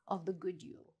of the good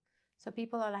you. So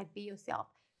people are like, be yourself.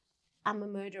 I'm a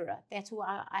murderer. That's who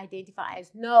I identify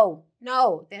as. No,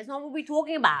 that's not what we're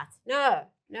talking about. No.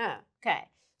 Okay.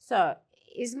 So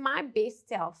is my best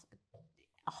self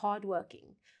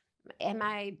hardworking?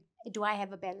 Do I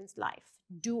have a balanced life?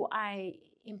 Do I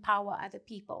empower other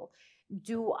people?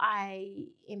 Do I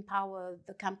empower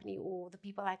the company or the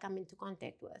people I come into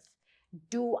contact with?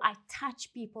 Do I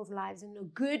touch people's lives in a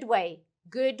good way?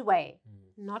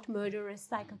 Not murderous,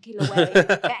 psycho killer way.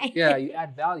 Okay? Yeah, you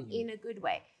add value. In a good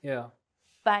way. Yeah.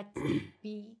 But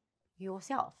be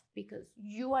yourself, because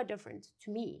you are different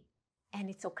to me. And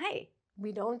it's okay.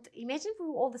 We don't, imagine if we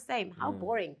were all the same. How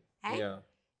boring. Hey? Yeah.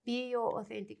 Be your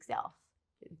authentic self.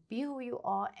 Be who you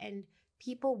are, and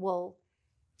people will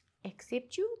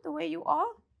accept you the way you are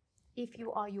if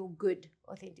you are your good,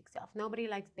 authentic self. Nobody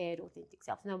likes bad, authentic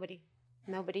self. Nobody,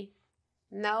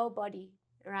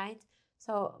 right?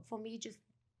 So for me, just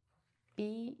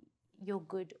be your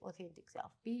good, authentic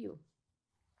self. Be you.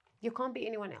 You can't be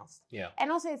anyone else. Yeah.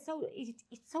 And also,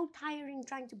 it's so tiring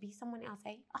trying to be someone else.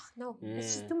 Hey, no,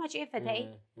 it's just too much effort. Hey,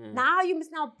 now you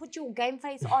must now put your game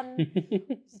face on.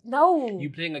 No, you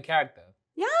playing a character.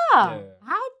 Yeah.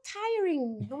 How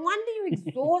tiring! No wonder you're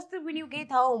exhausted when you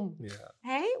get home. Yeah.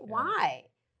 Hey, why?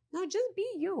 No, just be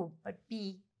you, but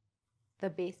be the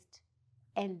best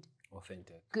and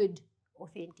Authentic. good,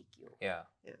 authentic you. Yeah.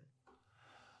 Yeah.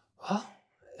 Well,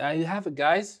 there you have it,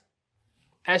 guys.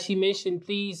 As she mentioned,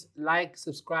 please like,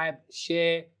 subscribe,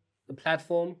 share the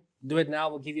platform. Do it now.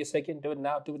 We'll give you a second. Do it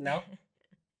now. Do it now.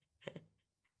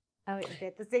 Oh, is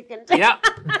that the second? Yeah.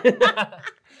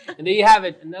 And there you have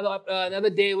it. Another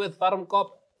day with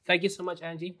WARMKOP. Thank you so much,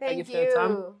 Angie. Thank you for your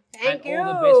time. Thank you. And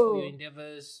all the best for your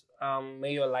endeavors.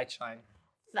 May your light shine.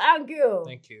 Thank you.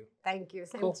 Thank you. Thank you.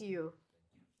 Same Cool. to you.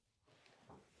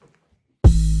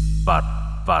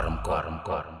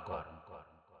 WARMKOP.